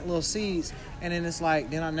awesome. plant little seeds, and then it's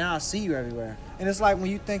like, now I see you everywhere. And it's like when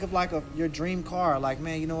you think of like your dream car, like,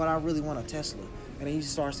 man, you know what? I really want a Tesla. And then you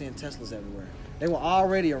start seeing Teslas everywhere. They were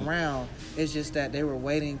already around. It's just that they were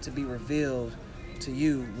waiting to be revealed to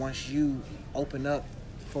you once you open up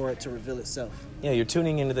for it to reveal itself. Yeah, you're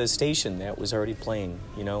tuning into the station that was already playing,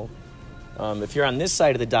 you know. If you're on this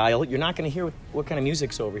side of the dial, you're not going to hear what kind of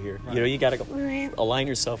music's over here. Right. You know, you got to go align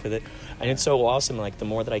yourself with it. And it's so awesome, like, the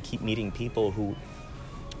more that I keep meeting people who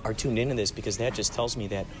are tuned into this, because that just tells me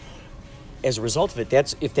that as a result of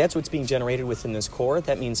it, if that's what's being generated within this core,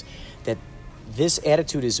 that means that this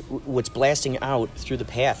attitude is what's blasting out through the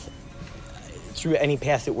path, through any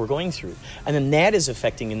path that we're going through. And then that is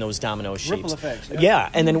affecting in those domino shapes. Ripple effects. Yeah,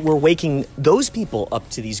 and then we're waking those people up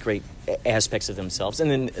to these great aspects of themselves.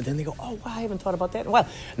 And then they go, oh, wow, I haven't thought about that in a while.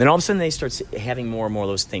 And then all of a sudden they start having more and more of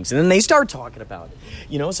those things. And then they start talking about it.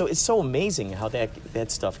 You know, so it's so amazing how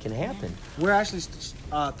that stuff can happen. We're actually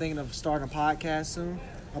thinking of starting a podcast soon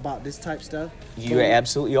about this type stuff. You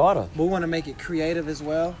absolutely ought to. But we want to make it creative as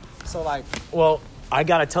well. So, like... Well, I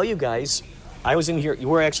got to tell you guys... I was in here.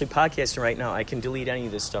 We're actually podcasting right now. I can delete any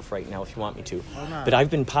of this stuff right now if you want me to. Oh, no. But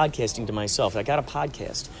I've been podcasting to myself. I got a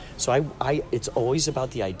podcast, so I it's always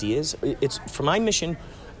about the ideas. It's for my mission.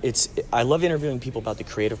 I love interviewing people about the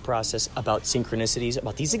creative process, about synchronicities,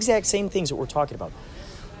 about these exact same things that we're talking about.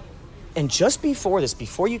 And just before this,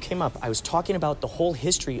 before you came up, I was talking about the whole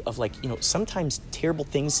history of, like, you know, sometimes terrible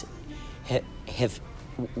things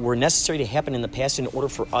were necessary to happen in the past in order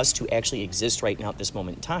for us to actually exist right now at this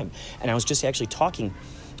moment in time. And I was just actually talking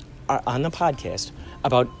on the podcast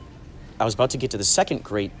about, I was about to get to the second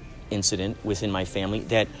great incident within my family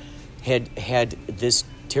that had this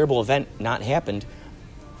terrible event not happened,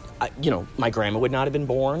 you know, my grandma would not have been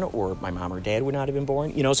born, or my mom or dad would not have been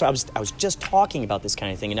born. You know, so I was just talking about this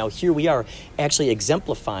kind of thing, and now here we are actually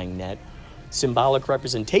exemplifying that symbolic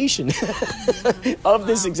representation of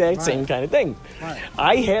this exact same kind of thing. Right.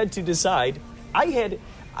 I had to decide. I had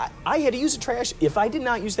to use a trash. If I did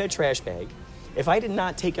not use that trash bag, if I did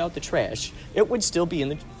not take out the trash, it would still be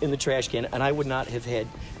in the trash can, and I would not have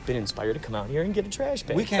been inspired to come out here and get a trash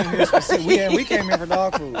bag. We came here we came here for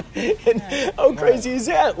dog food. And how crazy is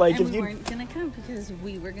that? Like, And if we you weren't gonna come because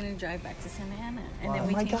we were gonna drive back to Santa Ana, and then oh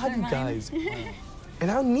we my changed God, our you mind. guys. And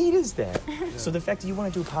how neat is that? So the fact that you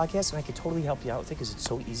want to do a podcast and I could totally help you out with it because it's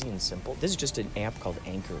so easy and simple. This is just an app called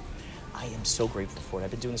Anchor. I am so grateful for it. I've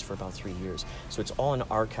been doing this for about 3 years. So it's all an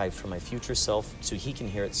archive for my future self so he can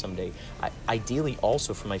hear it someday. Ideally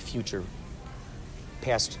also for my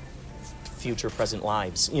past, future, present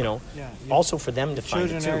lives, you know. Yeah, also for them to find Children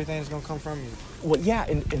it and too. everything's going to come from you. Well, yeah,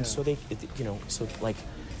 and so they, you know, so like,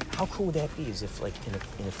 how cool would that be? Is if, like,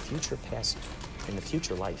 in a future past, in the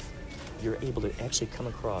future life, you're able to actually come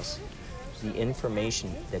across the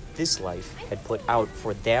information that this life had put out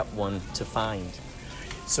for that one to find.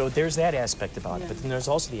 So there's that aspect about it, but then there's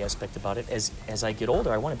also the aspect about it as I get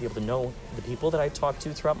older, I want to be able to know the people that I talked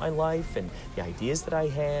to throughout my life and the ideas that I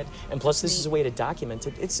had, and plus this is a way to document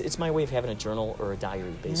it. It's my way of having a journal or a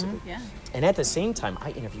diary, basically. Mm-hmm. Yeah. And at the same time,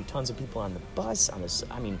 I interview tons of people on the bus, on the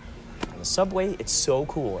subway. It's so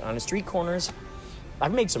cool. On the street corners,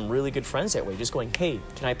 I've made some really good friends that way, just going, hey,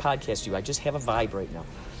 can I podcast you? I just have a vibe right now.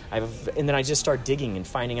 And then I just start digging and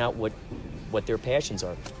finding out what their passions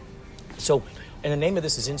are. So, and the name of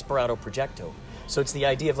this is Inspirato Projecto. So it's the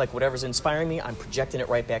idea of, like, whatever's inspiring me, I'm projecting it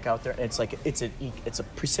right back out there. And it's like, it's a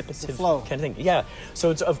precipitative flow kind of thing. Yeah. So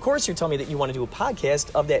it's, of course you're telling me that you want to do a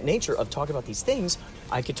podcast of that nature, of talking about these things.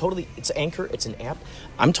 I could totally, it's Anchor, it's an app.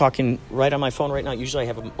 I'm talking right on my phone right now. Usually I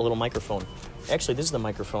have a little microphone. Actually, this is the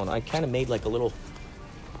microphone. I kind of made like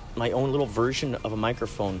my own little version of a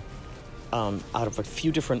microphone out of a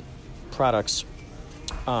few different products.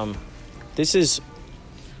 This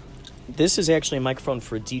is actually a microphone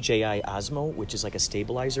for DJI Osmo, which is like a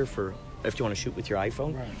stabilizer for if you want to shoot with your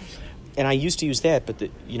iPhone. Right. And I used to use that, but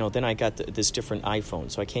then I got this different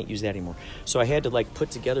iPhone, so I can't use that anymore. So I had to, like,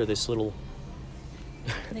 put together this little.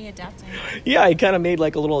 The adapter. Yeah, I kind of made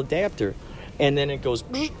like a little adapter, and then it goes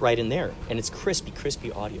right in there, and it's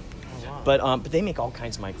crispy audio. Oh, wow. But they make all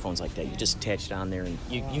kinds of microphones like that. You just attach it on there, and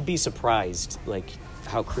you'd be surprised, like,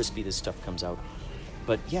 how crispy this stuff comes out.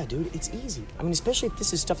 But yeah, dude, it's easy. I mean, especially if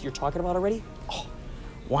this is stuff you're talking about already. Oh,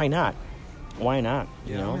 why not? Why not?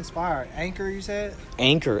 You know? I'm inspired. Anchor, you said?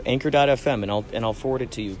 Anchor.fm, and I'll forward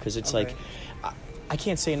it to you because it's okay. like I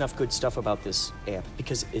can't say enough good stuff about this app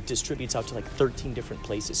because it distributes out to like 13 different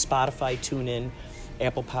places: Spotify, TuneIn,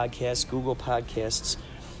 Apple Podcasts, Google Podcasts,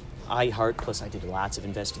 iHeart. Plus, I did lots of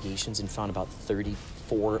investigations and found about 30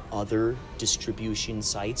 4 other distribution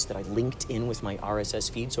sites that I linked in with my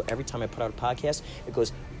RSS feed. So every time I put out a podcast, it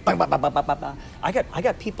goes bah, bah, bah, bah, bah, bah, bah. I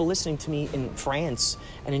got people listening to me in France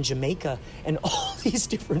and in Jamaica and all these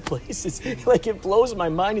different places. Like, it blows my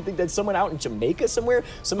mind to think that someone out in Jamaica somewhere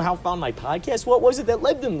somehow found my podcast. What was it that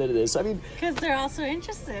led them to this? I mean, because they're also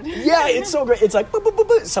interested. yeah, it's so great. It's like boop, boop, boop,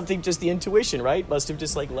 boop. Something, just the intuition, right? Must have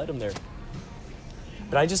just like led them there.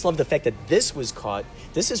 But I just love the fact that this was caught.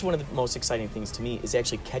 This is one of the most exciting things to me, is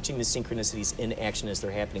actually catching the synchronicities in action as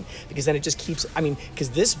they're happening. Because then it just keeps, I mean, because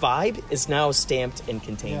this vibe is now stamped and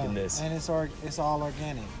contained in this. And it's all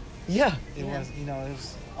organic. Yeah. It was, it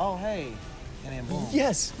was, oh, hey. And then boom.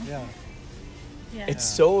 Yes. Yeah. Yeah. It's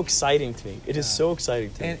so exciting to me. It is so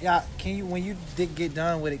exciting to me. And can you, when you did get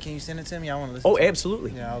done with it, can you send it to me? I want to listen Oh, to it.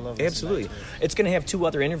 absolutely. Yeah, I love absolutely. It's going to have 2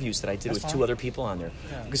 other interviews that I did with That's 2 fine. other people on there.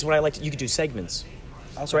 Yeah. Because what I like, you could do segments.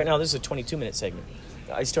 Okay. So right now, this is a 22-minute segment.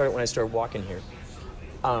 I started when I started walking here.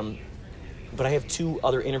 But I have 2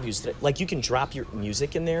 other interviews that, like, you can drop your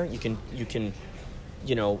music in there. You can,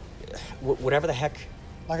 whatever the heck.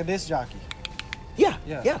 Like a disc jockey. Yeah.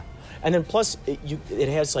 And then plus, it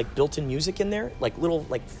has like built-in music in there, like little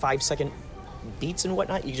 5-second beats and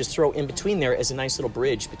whatnot. You just throw in between there as a nice little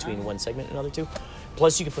bridge between one segment and another 2.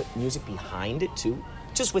 Plus, you can put music behind it too,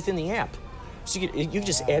 just within the app. So you can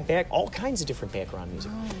just add back all kinds of different background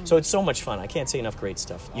music. So it's so much fun. I can't say enough great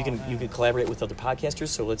stuff. You could collaborate with other podcasters.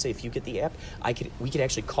 So let's say if you get the app, we could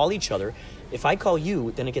actually call each other. If I call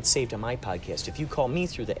you, then it gets saved on my podcast. If you call me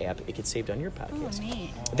through the app, it gets saved on your podcast. Oh,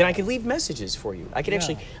 neat. Then I could leave messages for you. I could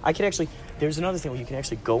actually. There's another thing where you can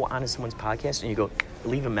actually go onto someone's podcast and you go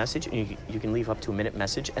leave a message, and you can leave up to a minute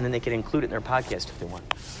message, and then they can include it in their podcast if they want.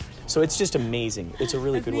 So it's just amazing. It's a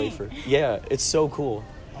really good way for. Yeah, it's so cool.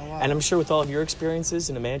 Oh, wow. And I'm sure with all of your experiences,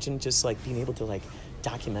 and imagine just like being able to like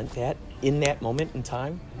document that in that moment in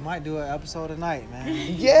time. You might do an episode a night, man.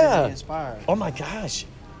 Yeah. Be inspired. Oh my gosh.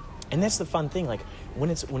 And that's the fun thing, like when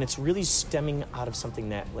it's really stemming out of something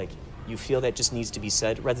that like you feel that just needs to be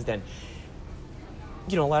said, rather than,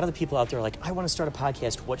 a lot of the people out there are like, I want to start a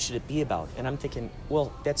podcast, what should it be about? And I'm thinking,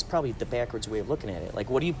 well, that's probably the backwards way of looking at it. Like,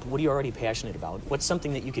 what are you already passionate about? What's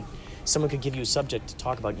something that someone could give you a subject to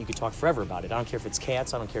talk about, and you could talk forever about it. I don't care if it's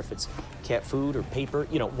cats, I don't care if it's cat food or paper,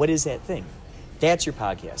 what is that thing? That's your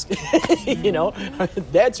podcast.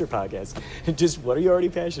 That's your podcast. Just what are you already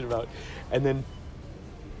passionate about? And then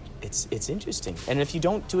it's interesting. And if you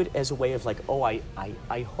don't do it as a way of like, oh, I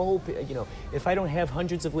hope, if I don't have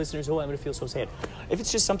hundreds of listeners, I'm going to feel so sad. If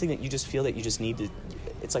it's just something that you just feel that you just need to,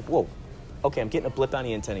 it's like, whoa, okay, I'm getting a blip on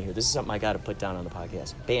the antenna here. This is something I got to put down on the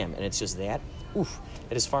podcast. Bam. And it's just that. Oof.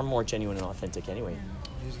 It is far more genuine and authentic anyway.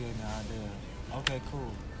 You just gave me an idea. Okay,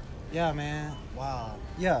 cool. Yeah, man. Wow.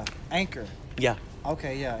 Yeah, Anchor. Yeah.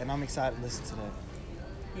 Okay, yeah, and I'm excited to listen to that.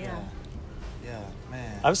 Yeah,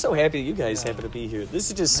 man. I'm so happy you guys happen to be here.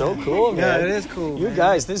 This is just so cool, man. Yeah, it is cool, You man.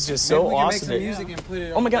 guys, this is just so Maybe we can awesome. make some music and put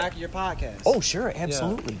it Oh on my the God. back of your podcast. Oh, sure,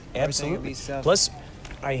 absolutely, Yeah. Everything would absolutely. be self- Plus,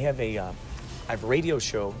 I have a radio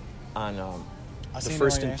show on I the seen it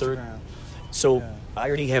first on your and third. Instagram. So Yeah. I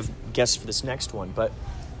already have guests for this next one, but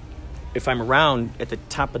if I'm around at the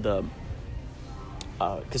top of the,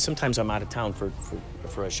 because sometimes I'm out of town for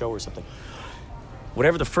a show or something.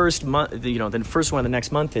 Whatever the first month, the first one of the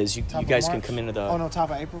next month is, you Top of guys can March? come into the. Oh no, top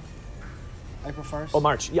of April. April 1st. Oh,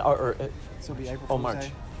 March. Yeah, or So it'll be April. oh, Fool's March.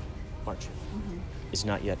 Day. March. Is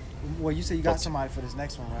not yet. Well, you said you got Booked. somebody for this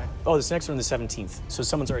next one, right? Oh, this next one, the 17th. So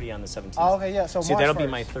someone's already on the 17th. Oh, okay, yeah. So See, March that'll 1st. be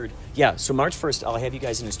my third. Yeah, so March 1st, I'll have you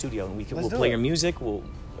guys in the studio, and Let's we'll do play it. your music. We'll,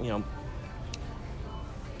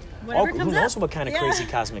 Whatever who comes knows up. what kind of Yeah. crazy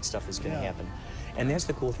cosmic stuff is going to Yeah. happen. And that's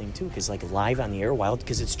the cool thing, too, because, like, live on the air,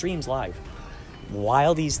 because it streams live.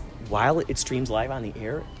 While it streams live on the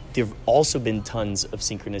air, there have also been tons of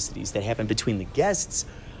synchronicities that happen between the guests.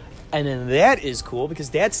 And then that is cool, because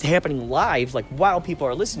that's happening live, like, while people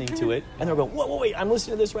are listening to it. And they're going, whoa, wait, I'm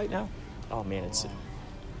listening to this right now. Oh, man, it's...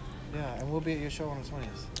 Yeah, and we'll be at your show on the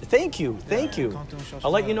 20th. Thank you. Come through and show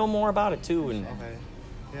I'll let some you know love. more about it, too. And Okay.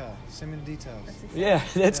 Yeah, send me the details. yeah,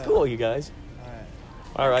 that's Yeah. cool, you guys. All right.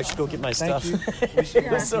 All right, I should go get my Thank stuff. you. We should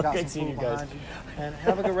It was so got great some seeing you food guys. behind you. And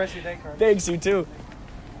have a good rest of your day, Kurt. Thanks, you too.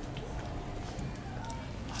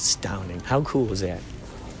 Astounding. How cool is that?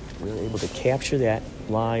 We were able to capture that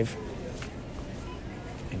live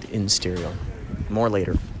and in stereo. More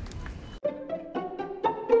later.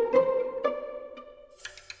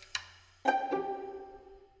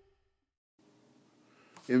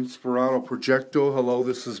 Inspirato Projecto, hello,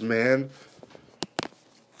 this is Man.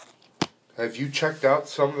 Have you checked out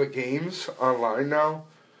some of the games online now?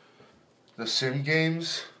 The sim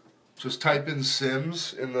games? Just type in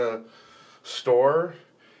Sims in the store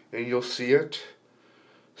and you'll see it.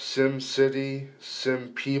 Sim City, Sim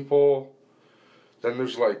People. Then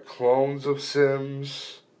there's like clones of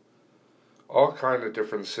Sims. All kind of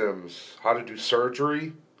different Sims. How to do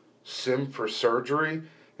surgery. Sim for surgery.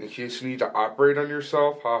 In case you need to operate on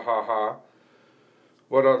yourself. Ha ha ha.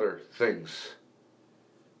 What other things?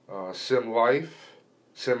 Sim Life.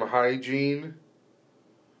 Sim Hygiene.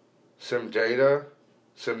 Sim Data.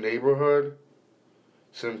 Sim Neighborhood.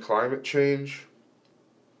 Sim Climate Change.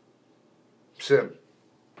 Sim.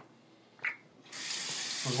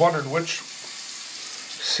 I was wondering which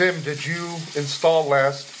Sim did you install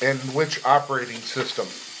last and which operating system?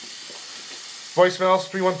 Voicemails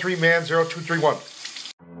 313-MAN-0231.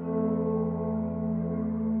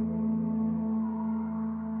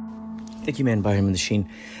 Thank you, Man Behind the Machine.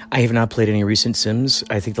 I have not played any recent Sims.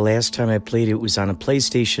 I think the last time I played it was on a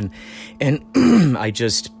PlayStation, and I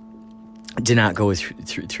just did not go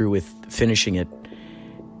through with finishing it.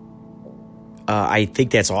 I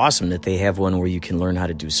think that's awesome that they have one where you can learn how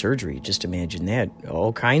to do surgery. Just imagine that.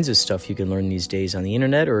 All kinds of stuff you can learn these days on the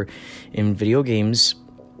internet or in video games.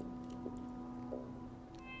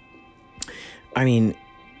 I mean,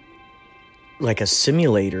 like a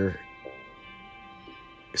simulator.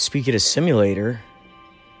 Speaking of simulator,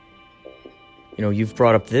 you've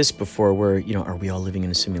brought up this before where, are we all living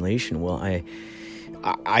in a simulation? Well,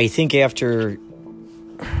 I think after,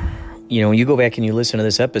 when you go back and you listen to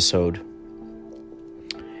this episode,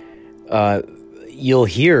 you'll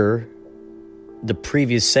hear the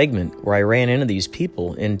previous segment where I ran into these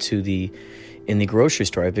people in the grocery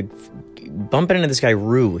store. I've been bumping into this guy,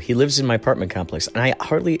 Rue. He lives in my apartment complex, and I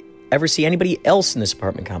hardly ever see anybody else in this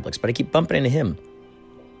apartment complex, but I keep bumping into him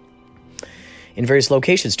in various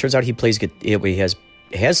locations. Turns out he plays, he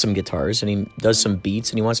has some guitars, and he does some beats,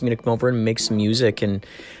 and he wants me to come over and make some music, and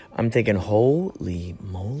I'm thinking, holy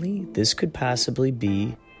moly, this could possibly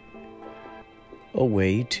be a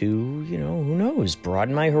way to, who knows,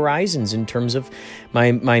 broaden my horizons in terms of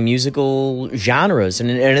my musical genres. And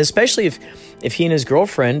especially if he and his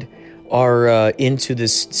girlfriend are into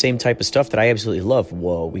this same type of stuff that I absolutely love.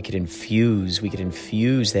 Whoa, we could infuse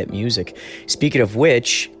that music. Speaking of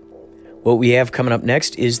which, what we have coming up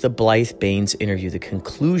next is the Blythe Baines interview, the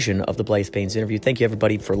conclusion of the Blythe Baines interview. Thank you,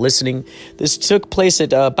 everybody, for listening. This took place at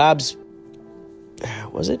Bob's,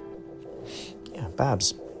 was it? Yeah,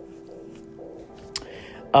 Bob's.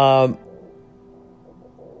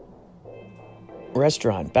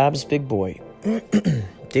 Restaurant, Bob's Big Boy.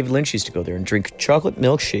 David Lynch used to go there and drink chocolate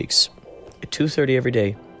milkshakes at 2:30 every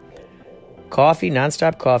day. Coffee,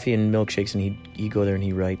 nonstop coffee and milkshakes, and he'd go there and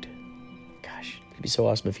he'd write. Gosh, it'd be so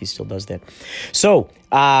awesome if he still does that. So,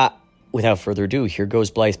 without further ado, here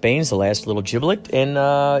goes Blythe Baines, the last little giblet, and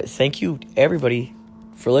thank you, everybody,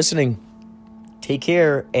 for listening. Take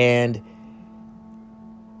care, and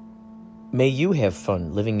may you have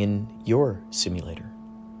fun living in your simulator.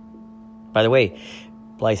 By the way,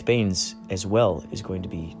 Blythe Baines as well is going to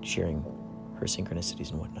be sharing her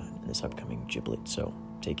synchronicities and whatnot in this upcoming giblet, so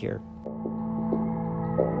take care.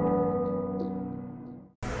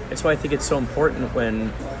 That's why I think it's so important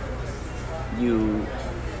when you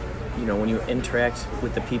interact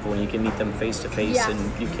with the people and you can meet them face to face,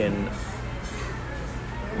 and you can,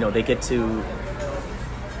 they get to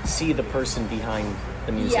see the person behind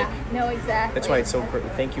the music. Yeah, no, exactly. That's why it's so great.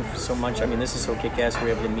 Thank you so much. I mean, this is so kick-ass. We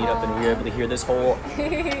were able to meet up and we were able to hear this whole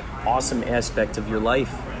awesome aspect of your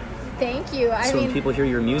life. Thank you. So when people hear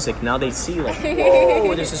your music, now they see like,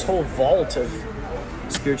 whoa, there's this whole vault of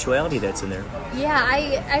spirituality that's in there. Yeah,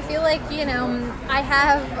 I feel like, I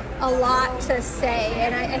have a lot to say,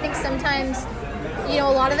 and I think sometimes, a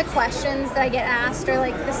lot of the questions that I get asked are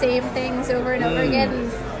like the same things over and over again.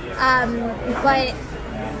 But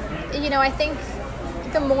I think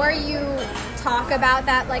the more you talk about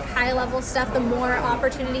that like high level stuff, the more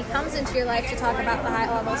opportunity comes into your life to talk about the high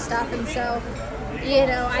level stuff. And so,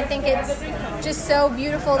 I think it's just so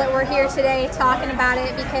beautiful that we're here today talking about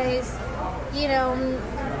it because,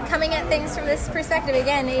 coming at things from this perspective,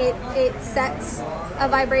 again, it sets a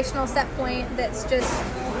vibrational set point that's just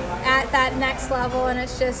at that next level, and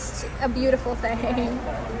it's just a beautiful thing.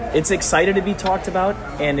 It's excited to be talked about,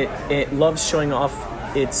 and it loves showing off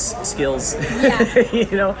its skills. Yeah.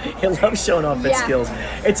 It loves showing off its skills.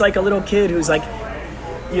 It's like a little kid who's like,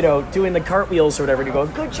 doing the cartwheels or whatever, and you go,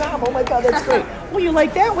 good job, oh my God, that's great. Well, you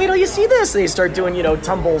like that? Wait till you see this. And they start doing,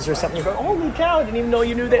 tumbles or something. You go, holy cow, I didn't even know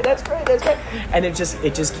you knew that. That's great. And it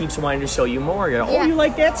just keeps wanting to show you more. You're like, oh, you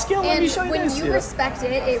like that skill? Let me show you this. And when you respect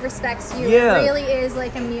it, it respects you. Yeah. It really is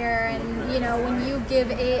like a mirror. And, when you give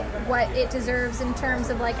it what it deserves in terms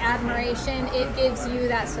of like admiration, it gives you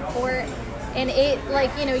that support. And it,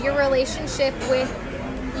 like, your relationship with,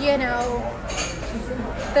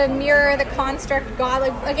 the mirror, the construct, God,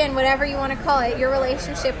 like, again, whatever you want to call it, your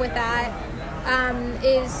relationship with that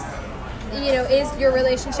is your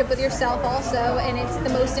relationship with yourself also, and it's the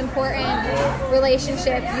most important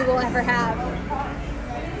relationship you will ever have.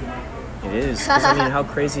 It is. 'Cause, I mean, how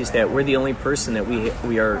crazy is that? We're the only person that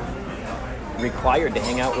we are required to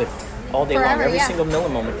hang out with all day Forever, long, every yeah. single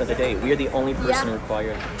millimoment of the day. We are the only person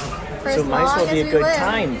required. For So as it might as well long be as a we good live.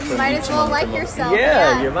 time for You might each as well moment like to love. yourself.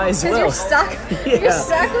 Yeah, you might as well. You're stuck. Yeah. You're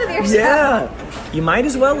stuck with yourself. Yeah, you might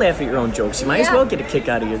as well laugh at your own jokes. You might as Yeah. well get a kick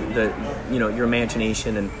out of your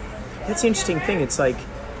imagination. And that's the interesting thing. It's like,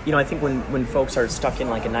 I think when folks are stuck in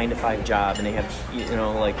like a 9-to-5 job and they have,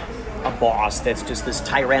 like a boss that's just this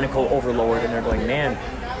tyrannical overlord, and they're going, man,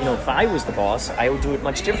 if I was the boss, I would do it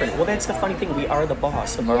much different. Well, that's the funny thing. We are the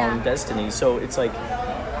boss of our own destiny. So it's like,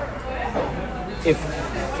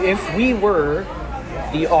 if we were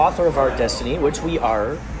the author of our destiny, which we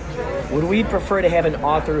are, would we prefer to have an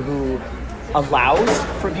author who allows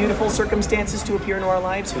for beautiful circumstances to appear in our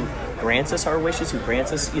lives, who grants us our wishes, who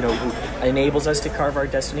grants us, who enables us to carve our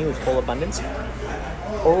destiny with full abundance?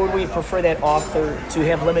 Or would we prefer that author to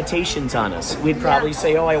have limitations on us? We'd probably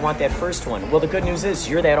say, I want that first one. Well, the good news is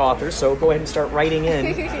you're that author, so go ahead and start writing in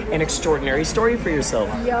an extraordinary story for yourself.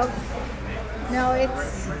 Yup. No,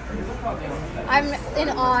 I'm in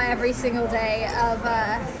awe every single day of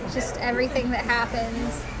just everything that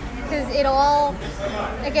happens. Because it all,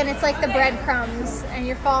 again, it's like the breadcrumbs, and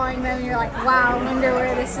you're following them, and you're like, wow, I wonder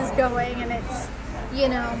where this is going. And it's,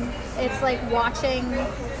 it's like watching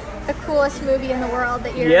the coolest movie in the world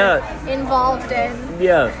that you're involved in.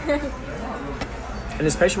 Yeah. And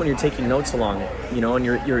especially when you're taking notes along it, and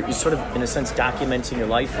you're sort of, in a sense, documenting your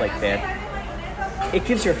life like that. It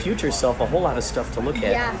gives your future self a whole lot of stuff to look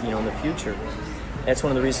at, in the future. That's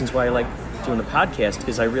one of the reasons why I like doing the podcast,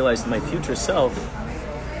 because I realize that my future self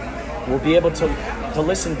will be able to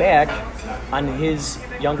listen back on his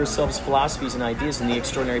younger self's philosophies and ideas and the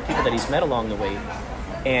extraordinary people that he's met along the way,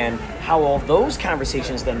 and how all those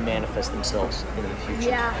conversations then manifest themselves in the future.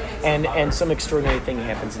 Yeah. And some extraordinary thing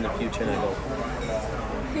happens in the future, and I go,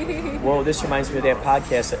 whoa, this reminds me of that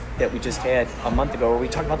podcast that we just had a month ago where we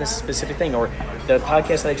talked about this specific thing, or the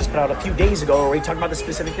podcast that I just put out a few days ago where we talked about this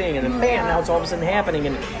specific thing, and then bam, now it's all of a sudden happening,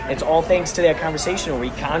 and it's all thanks to that conversation where we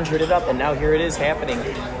conjured it up, and now here it is happening.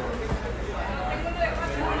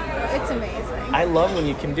 It's amazing. I love when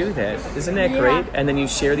you can do that. Isn't that great? And then you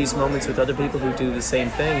share these moments with other people who do the same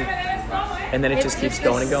thing, and then it just keeps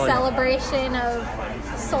going and going. Celebration of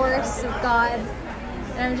Source, of God,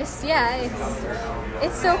 and I'm just,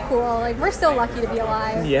 it's so cool. Like, we're so lucky to be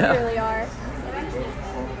alive. Yeah. We really are.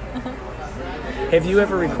 Have you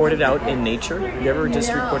ever recorded out in nature? You ever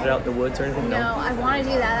just recorded out in the woods or anything? No, I want to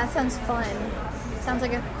do that. That sounds fun. Sounds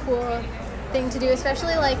like a cool thing to do,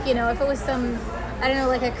 especially like, if it was some, I don't know,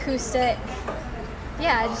 like acoustic,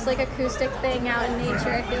 just like acoustic thing out in nature.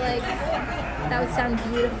 I feel like that would sound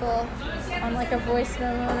beautiful on like a voice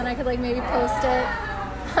memo, and then I could like maybe post it.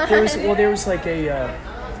 There was like I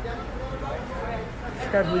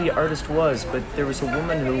forgot who the artist was, but there was a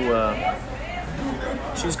woman who,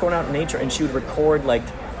 she was going out in nature and she would record like,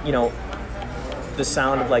 the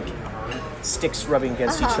sound of like sticks rubbing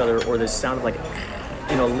against each other, or the sound of like,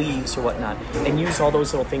 leaves or whatnot, and use all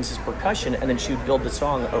those little things as percussion, and then she would build the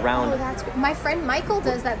song around. Oh, that's cool. My friend Michael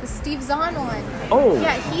does that, the Steve Zahn one. Oh.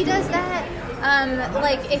 Yeah, he does that.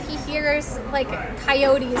 Like if he hears like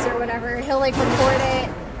coyotes or whatever, he'll like record it.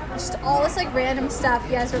 Just all this like random stuff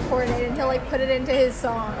he has recorded, and he'll like put it into his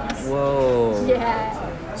songs. Whoa.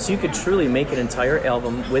 Yeah. So you could truly make an entire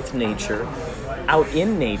album with nature, out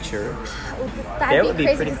in nature. That would be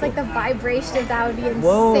crazy, pretty because cool. like the vibration of that would be insane.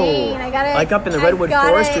 Whoa. I gotta like up in the redwood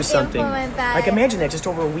forest or something. That. Like imagine that just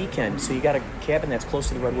over a weekend. So you got a cabin that's close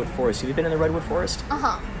to the redwood forest. Have you been in the redwood forest?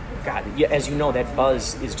 God, as you know, that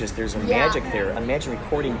buzz is just, there's a magic there. Imagine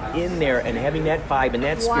recording in there and having that vibe and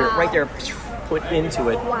that spirit right there put into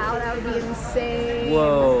it. Wow, that would be insane.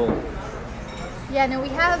 Whoa. Yeah, no, we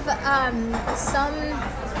have some,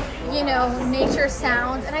 nature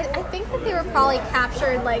sounds, and I think that they were probably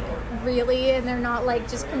captured like really, and they're not like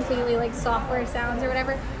just completely like software sounds or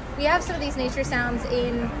whatever. We have some of these nature sounds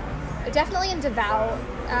definitely in Devout.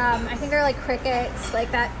 I think they're like crickets,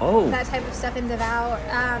 like that type of stuff in Devout.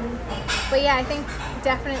 But yeah, I think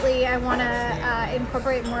definitely I want to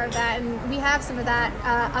incorporate more of that, and we have some of that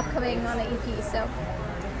upcoming on the EP. So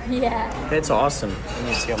yeah, that's awesome. Let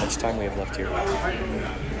me see how much time we have left here.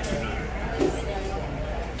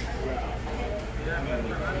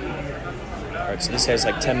 All right, so this has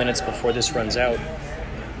like 10 minutes before this runs out.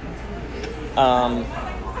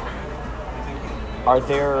 Are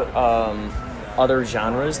there other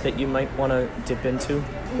genres that you might want to dip into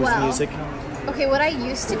with music? Okay, what I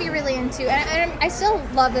used to be really into, and I still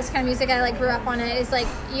love this kind of music. I like grew up on it. Is like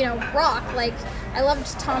rock. Like I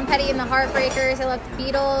loved Tom Petty and the Heartbreakers. I loved the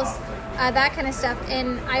Beatles, that kind of stuff.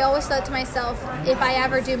 And I always thought to myself, if I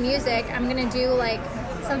ever do music, I'm gonna do like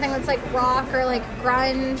something that's like rock or like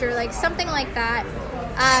grunge or like something like that.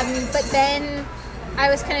 But then I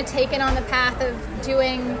was kind of taken on the path of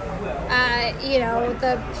doing,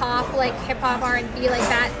 the pop, like hip hop, R&B, like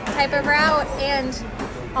that type of route. And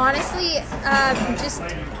honestly,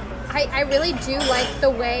 I really do like the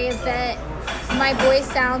way that my voice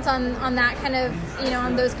sounds on that kind of,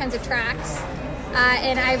 on those kinds of tracks.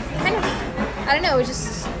 And I've kind of, I don't know,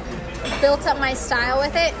 just built up my style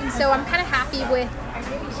with it. And so I'm kind of happy with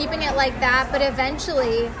keeping it like that. But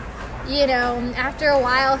eventually, after a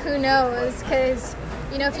while, who knows? Because,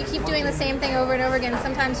 if you keep doing the same thing over and over again,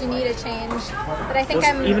 sometimes you need a change. But I think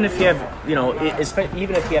even if you have,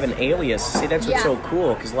 even if you have an alias, see, that's what's so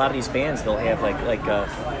cool. Because a lot of these bands, they'll have like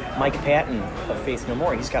Mike Patton of Faith No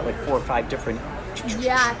More. He's got like 4 or 5 different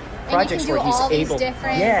projects where he's able,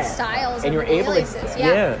 different styles and you're able aliases.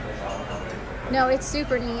 to, No, it's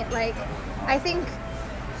super neat. Like, I think,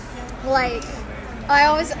 like, I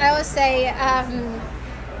always say,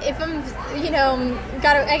 if I'm,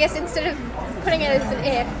 I guess instead of putting it as an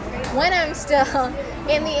if, when I'm still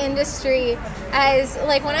in the industry, as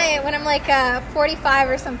like when I'm like 45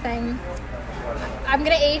 or something, I'm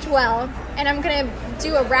gonna age well, and I'm gonna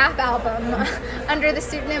do a rap album under the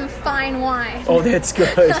pseudonym Fine Wine. Oh, that's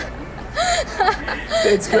good.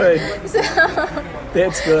 That's good.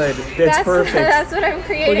 That's good. That's perfect. That's what I'm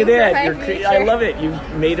creating. Look at that. For my future. I love it. You've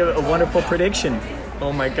made a wonderful prediction.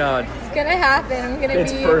 Oh my God. It's gonna happen. I'm gonna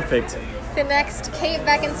be perfect. The next Kate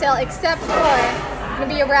Beckinsale, except for I'm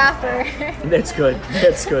gonna be a rapper. That's good.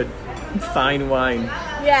 That's good. Fine Wine.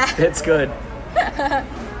 Yeah. That's good.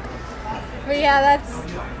 But yeah,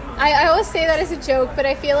 I always say that as a joke, but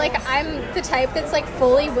I feel like I'm the type that's like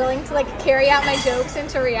fully willing to like carry out my jokes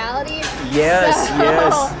into reality. Yes, so,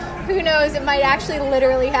 yes. Who knows? It might actually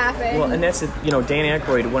literally happen. Well, and that's Dan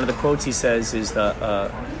Aykroyd. One of the quotes he says is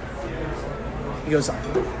he goes,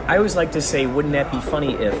 I always like to say, wouldn't that be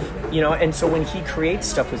funny if, and so when he creates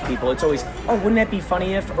stuff with people, it's always, oh, wouldn't that be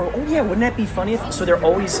funny if, or, oh yeah, wouldn't that be funny if, so they're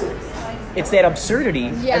always, it's that absurdity,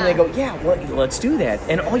 and they go, yeah, well, let's do that.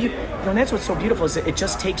 And and that's what's so beautiful is that it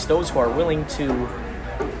just takes those who are willing to,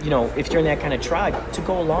 if you're in that kind of tribe, to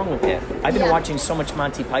go along with that. I've been watching so much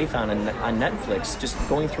Monty Python on Netflix, just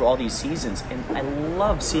going through all these seasons, and I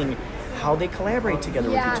love seeing how they collaborate together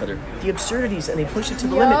with each other, the absurdities, and they push it to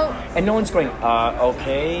the limit, and no one's going,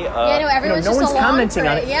 okay, everyone's no just one's commenting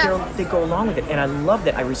on it. Yeah. They go along with it, and I love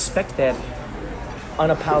that. I respect that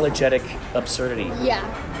unapologetic absurdity. Yeah.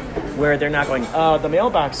 Where they're not going, the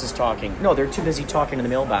mailbox is talking. No, they're too busy talking to the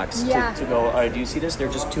mailbox to go, do you see this? They're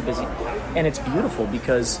just too busy. And it's beautiful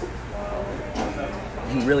because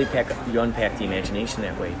you really unpack the imagination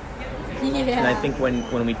that way. Yeah. And I think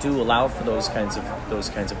when we do allow for those kinds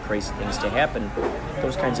of crazy things to happen,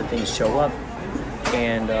 those kinds of things show up.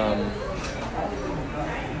 And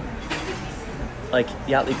like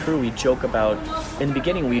Yachtly Crew, we joke about, in the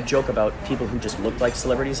beginning we joke about people who just looked like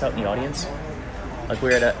celebrities out in the audience. Like we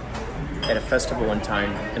were at a festival one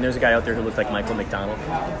time, and there's a guy out there who looked like Michael McDonald.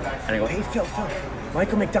 And I go, hey, Phil,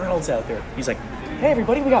 Michael McDonald's out there. He's like, hey,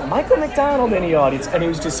 everybody, we got Michael McDonald in the audience. And it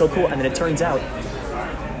was just so cool. And then it turns out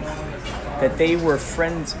that they were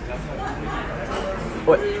friends.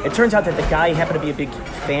 Well, it turns out that the guy happened to be a big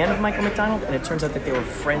fan of Michael McDonald, and it turns out that they were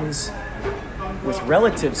friends with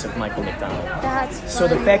relatives of Michael McDonald. That's funny. So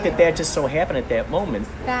the fact that just so happened at that moment.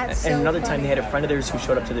 That's and so another funny. time they had a friend of theirs who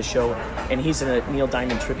showed up to the show, and he's in a Neil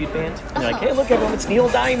Diamond tribute band. And they're like, hey, look everyone, it's Neil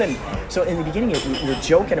Diamond. So in the beginning, we were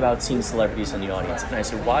joking about seeing celebrities in the audience. And I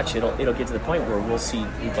said, watch, it'll get to the point where we'll see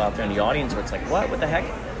people out there in the audience where it's like, what the heck?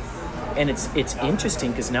 And it's interesting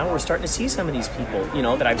because now we're starting to see some of these people,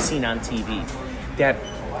 that I've seen on TV that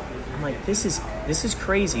I'm like, this is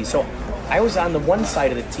crazy. So I was on the one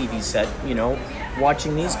side of the TV set,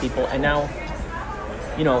 watching these people, and now,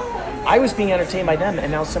 I was being entertained by them,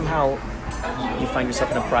 and now somehow you find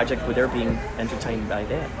yourself in a project where they're being entertained by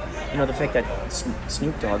that. The fact that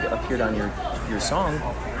Snoop Dogg appeared on your song,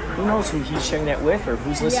 who knows who he's sharing that with, or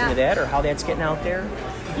who's listening to that, or how that's getting out there,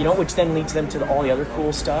 which then leads them to all the other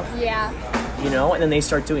cool stuff. Yeah. And then they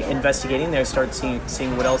start investigating, they start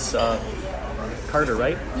seeing what else, Carter,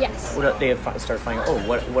 right? Yes. They start finding,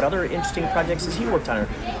 what other interesting projects has he worked on? Or,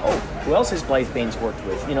 who else has Blythe Baines worked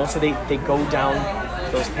with? So they go down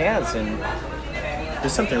those paths, and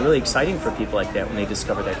there's something really exciting for people like that when they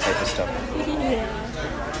discover that type of stuff. Yeah.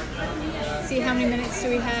 See, how many minutes do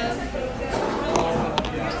we have?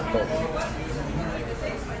 Cool.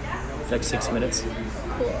 Like 6 minutes.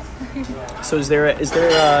 Cool. So is there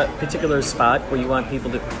a particular spot where you want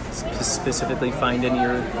people to specifically find any of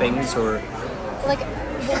your things, or Like,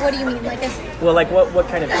 what do you mean? Like, what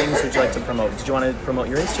kind of things would you like to promote? Did you want to promote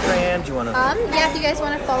your Instagram? Do you want to? yeah, if you guys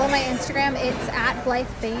want to follow my Instagram, it's at Blythe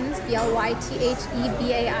Baines, BlytheBaines.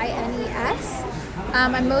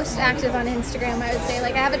 I'm most active on Instagram, I would say.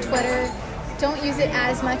 Like, I have a Twitter. Don't use it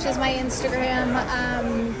as much as my Instagram.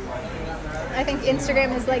 I think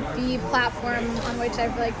Instagram is like the platform on which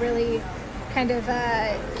I've like really kind of,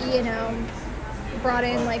 brought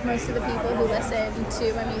in like most of the people who listen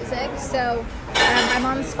to my music. So I'm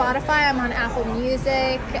on Spotify, I'm on Apple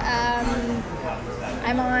Music,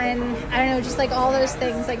 I'm on, I don't know, just like all those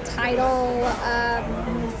things like Tidal,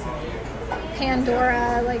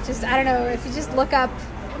 Pandora, like just, I don't know, if you just look up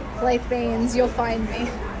Blythe Baines, you'll find me.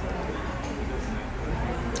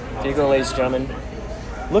 There you go, ladies and gentlemen.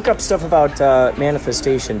 Look up stuff about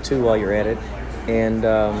manifestation too while you're at it, and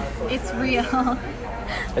It's real.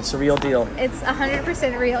 it's a real deal. It's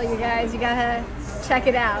 100% real, you guys. You gotta check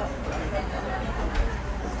it out.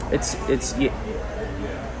 It's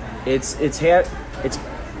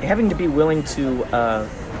having to be willing to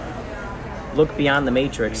look beyond the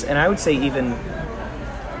matrix, and I would say even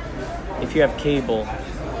if you have cable,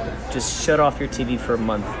 just shut off your TV for a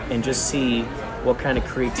month and just see what kind of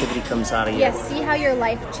creativity comes out of you. Yeah, see how your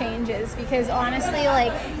life changes, because honestly,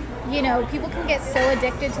 like, people can get so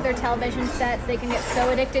addicted to their television sets, they can get so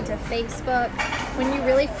addicted to Facebook. When you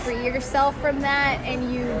really free yourself from that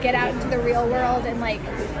and you get out into the real world and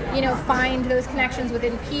find those connections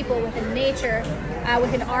within people, within nature,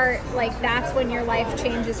 within art, like that's when your life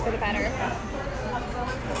changes for the better.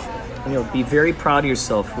 Be very proud of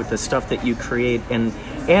yourself with the stuff that you create and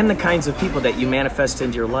the kinds of people that you manifest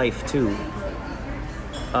into your life too.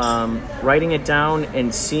 Writing it down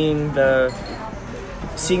and seeing the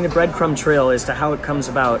breadcrumb trail as to how it comes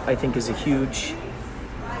about, I think, is a huge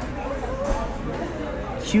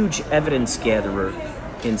evidence gatherer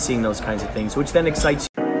in seeing those kinds of things, which then excites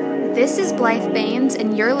you. This is Blythe Baines,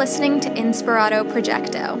 and you're listening to Inspirato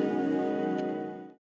Projecto.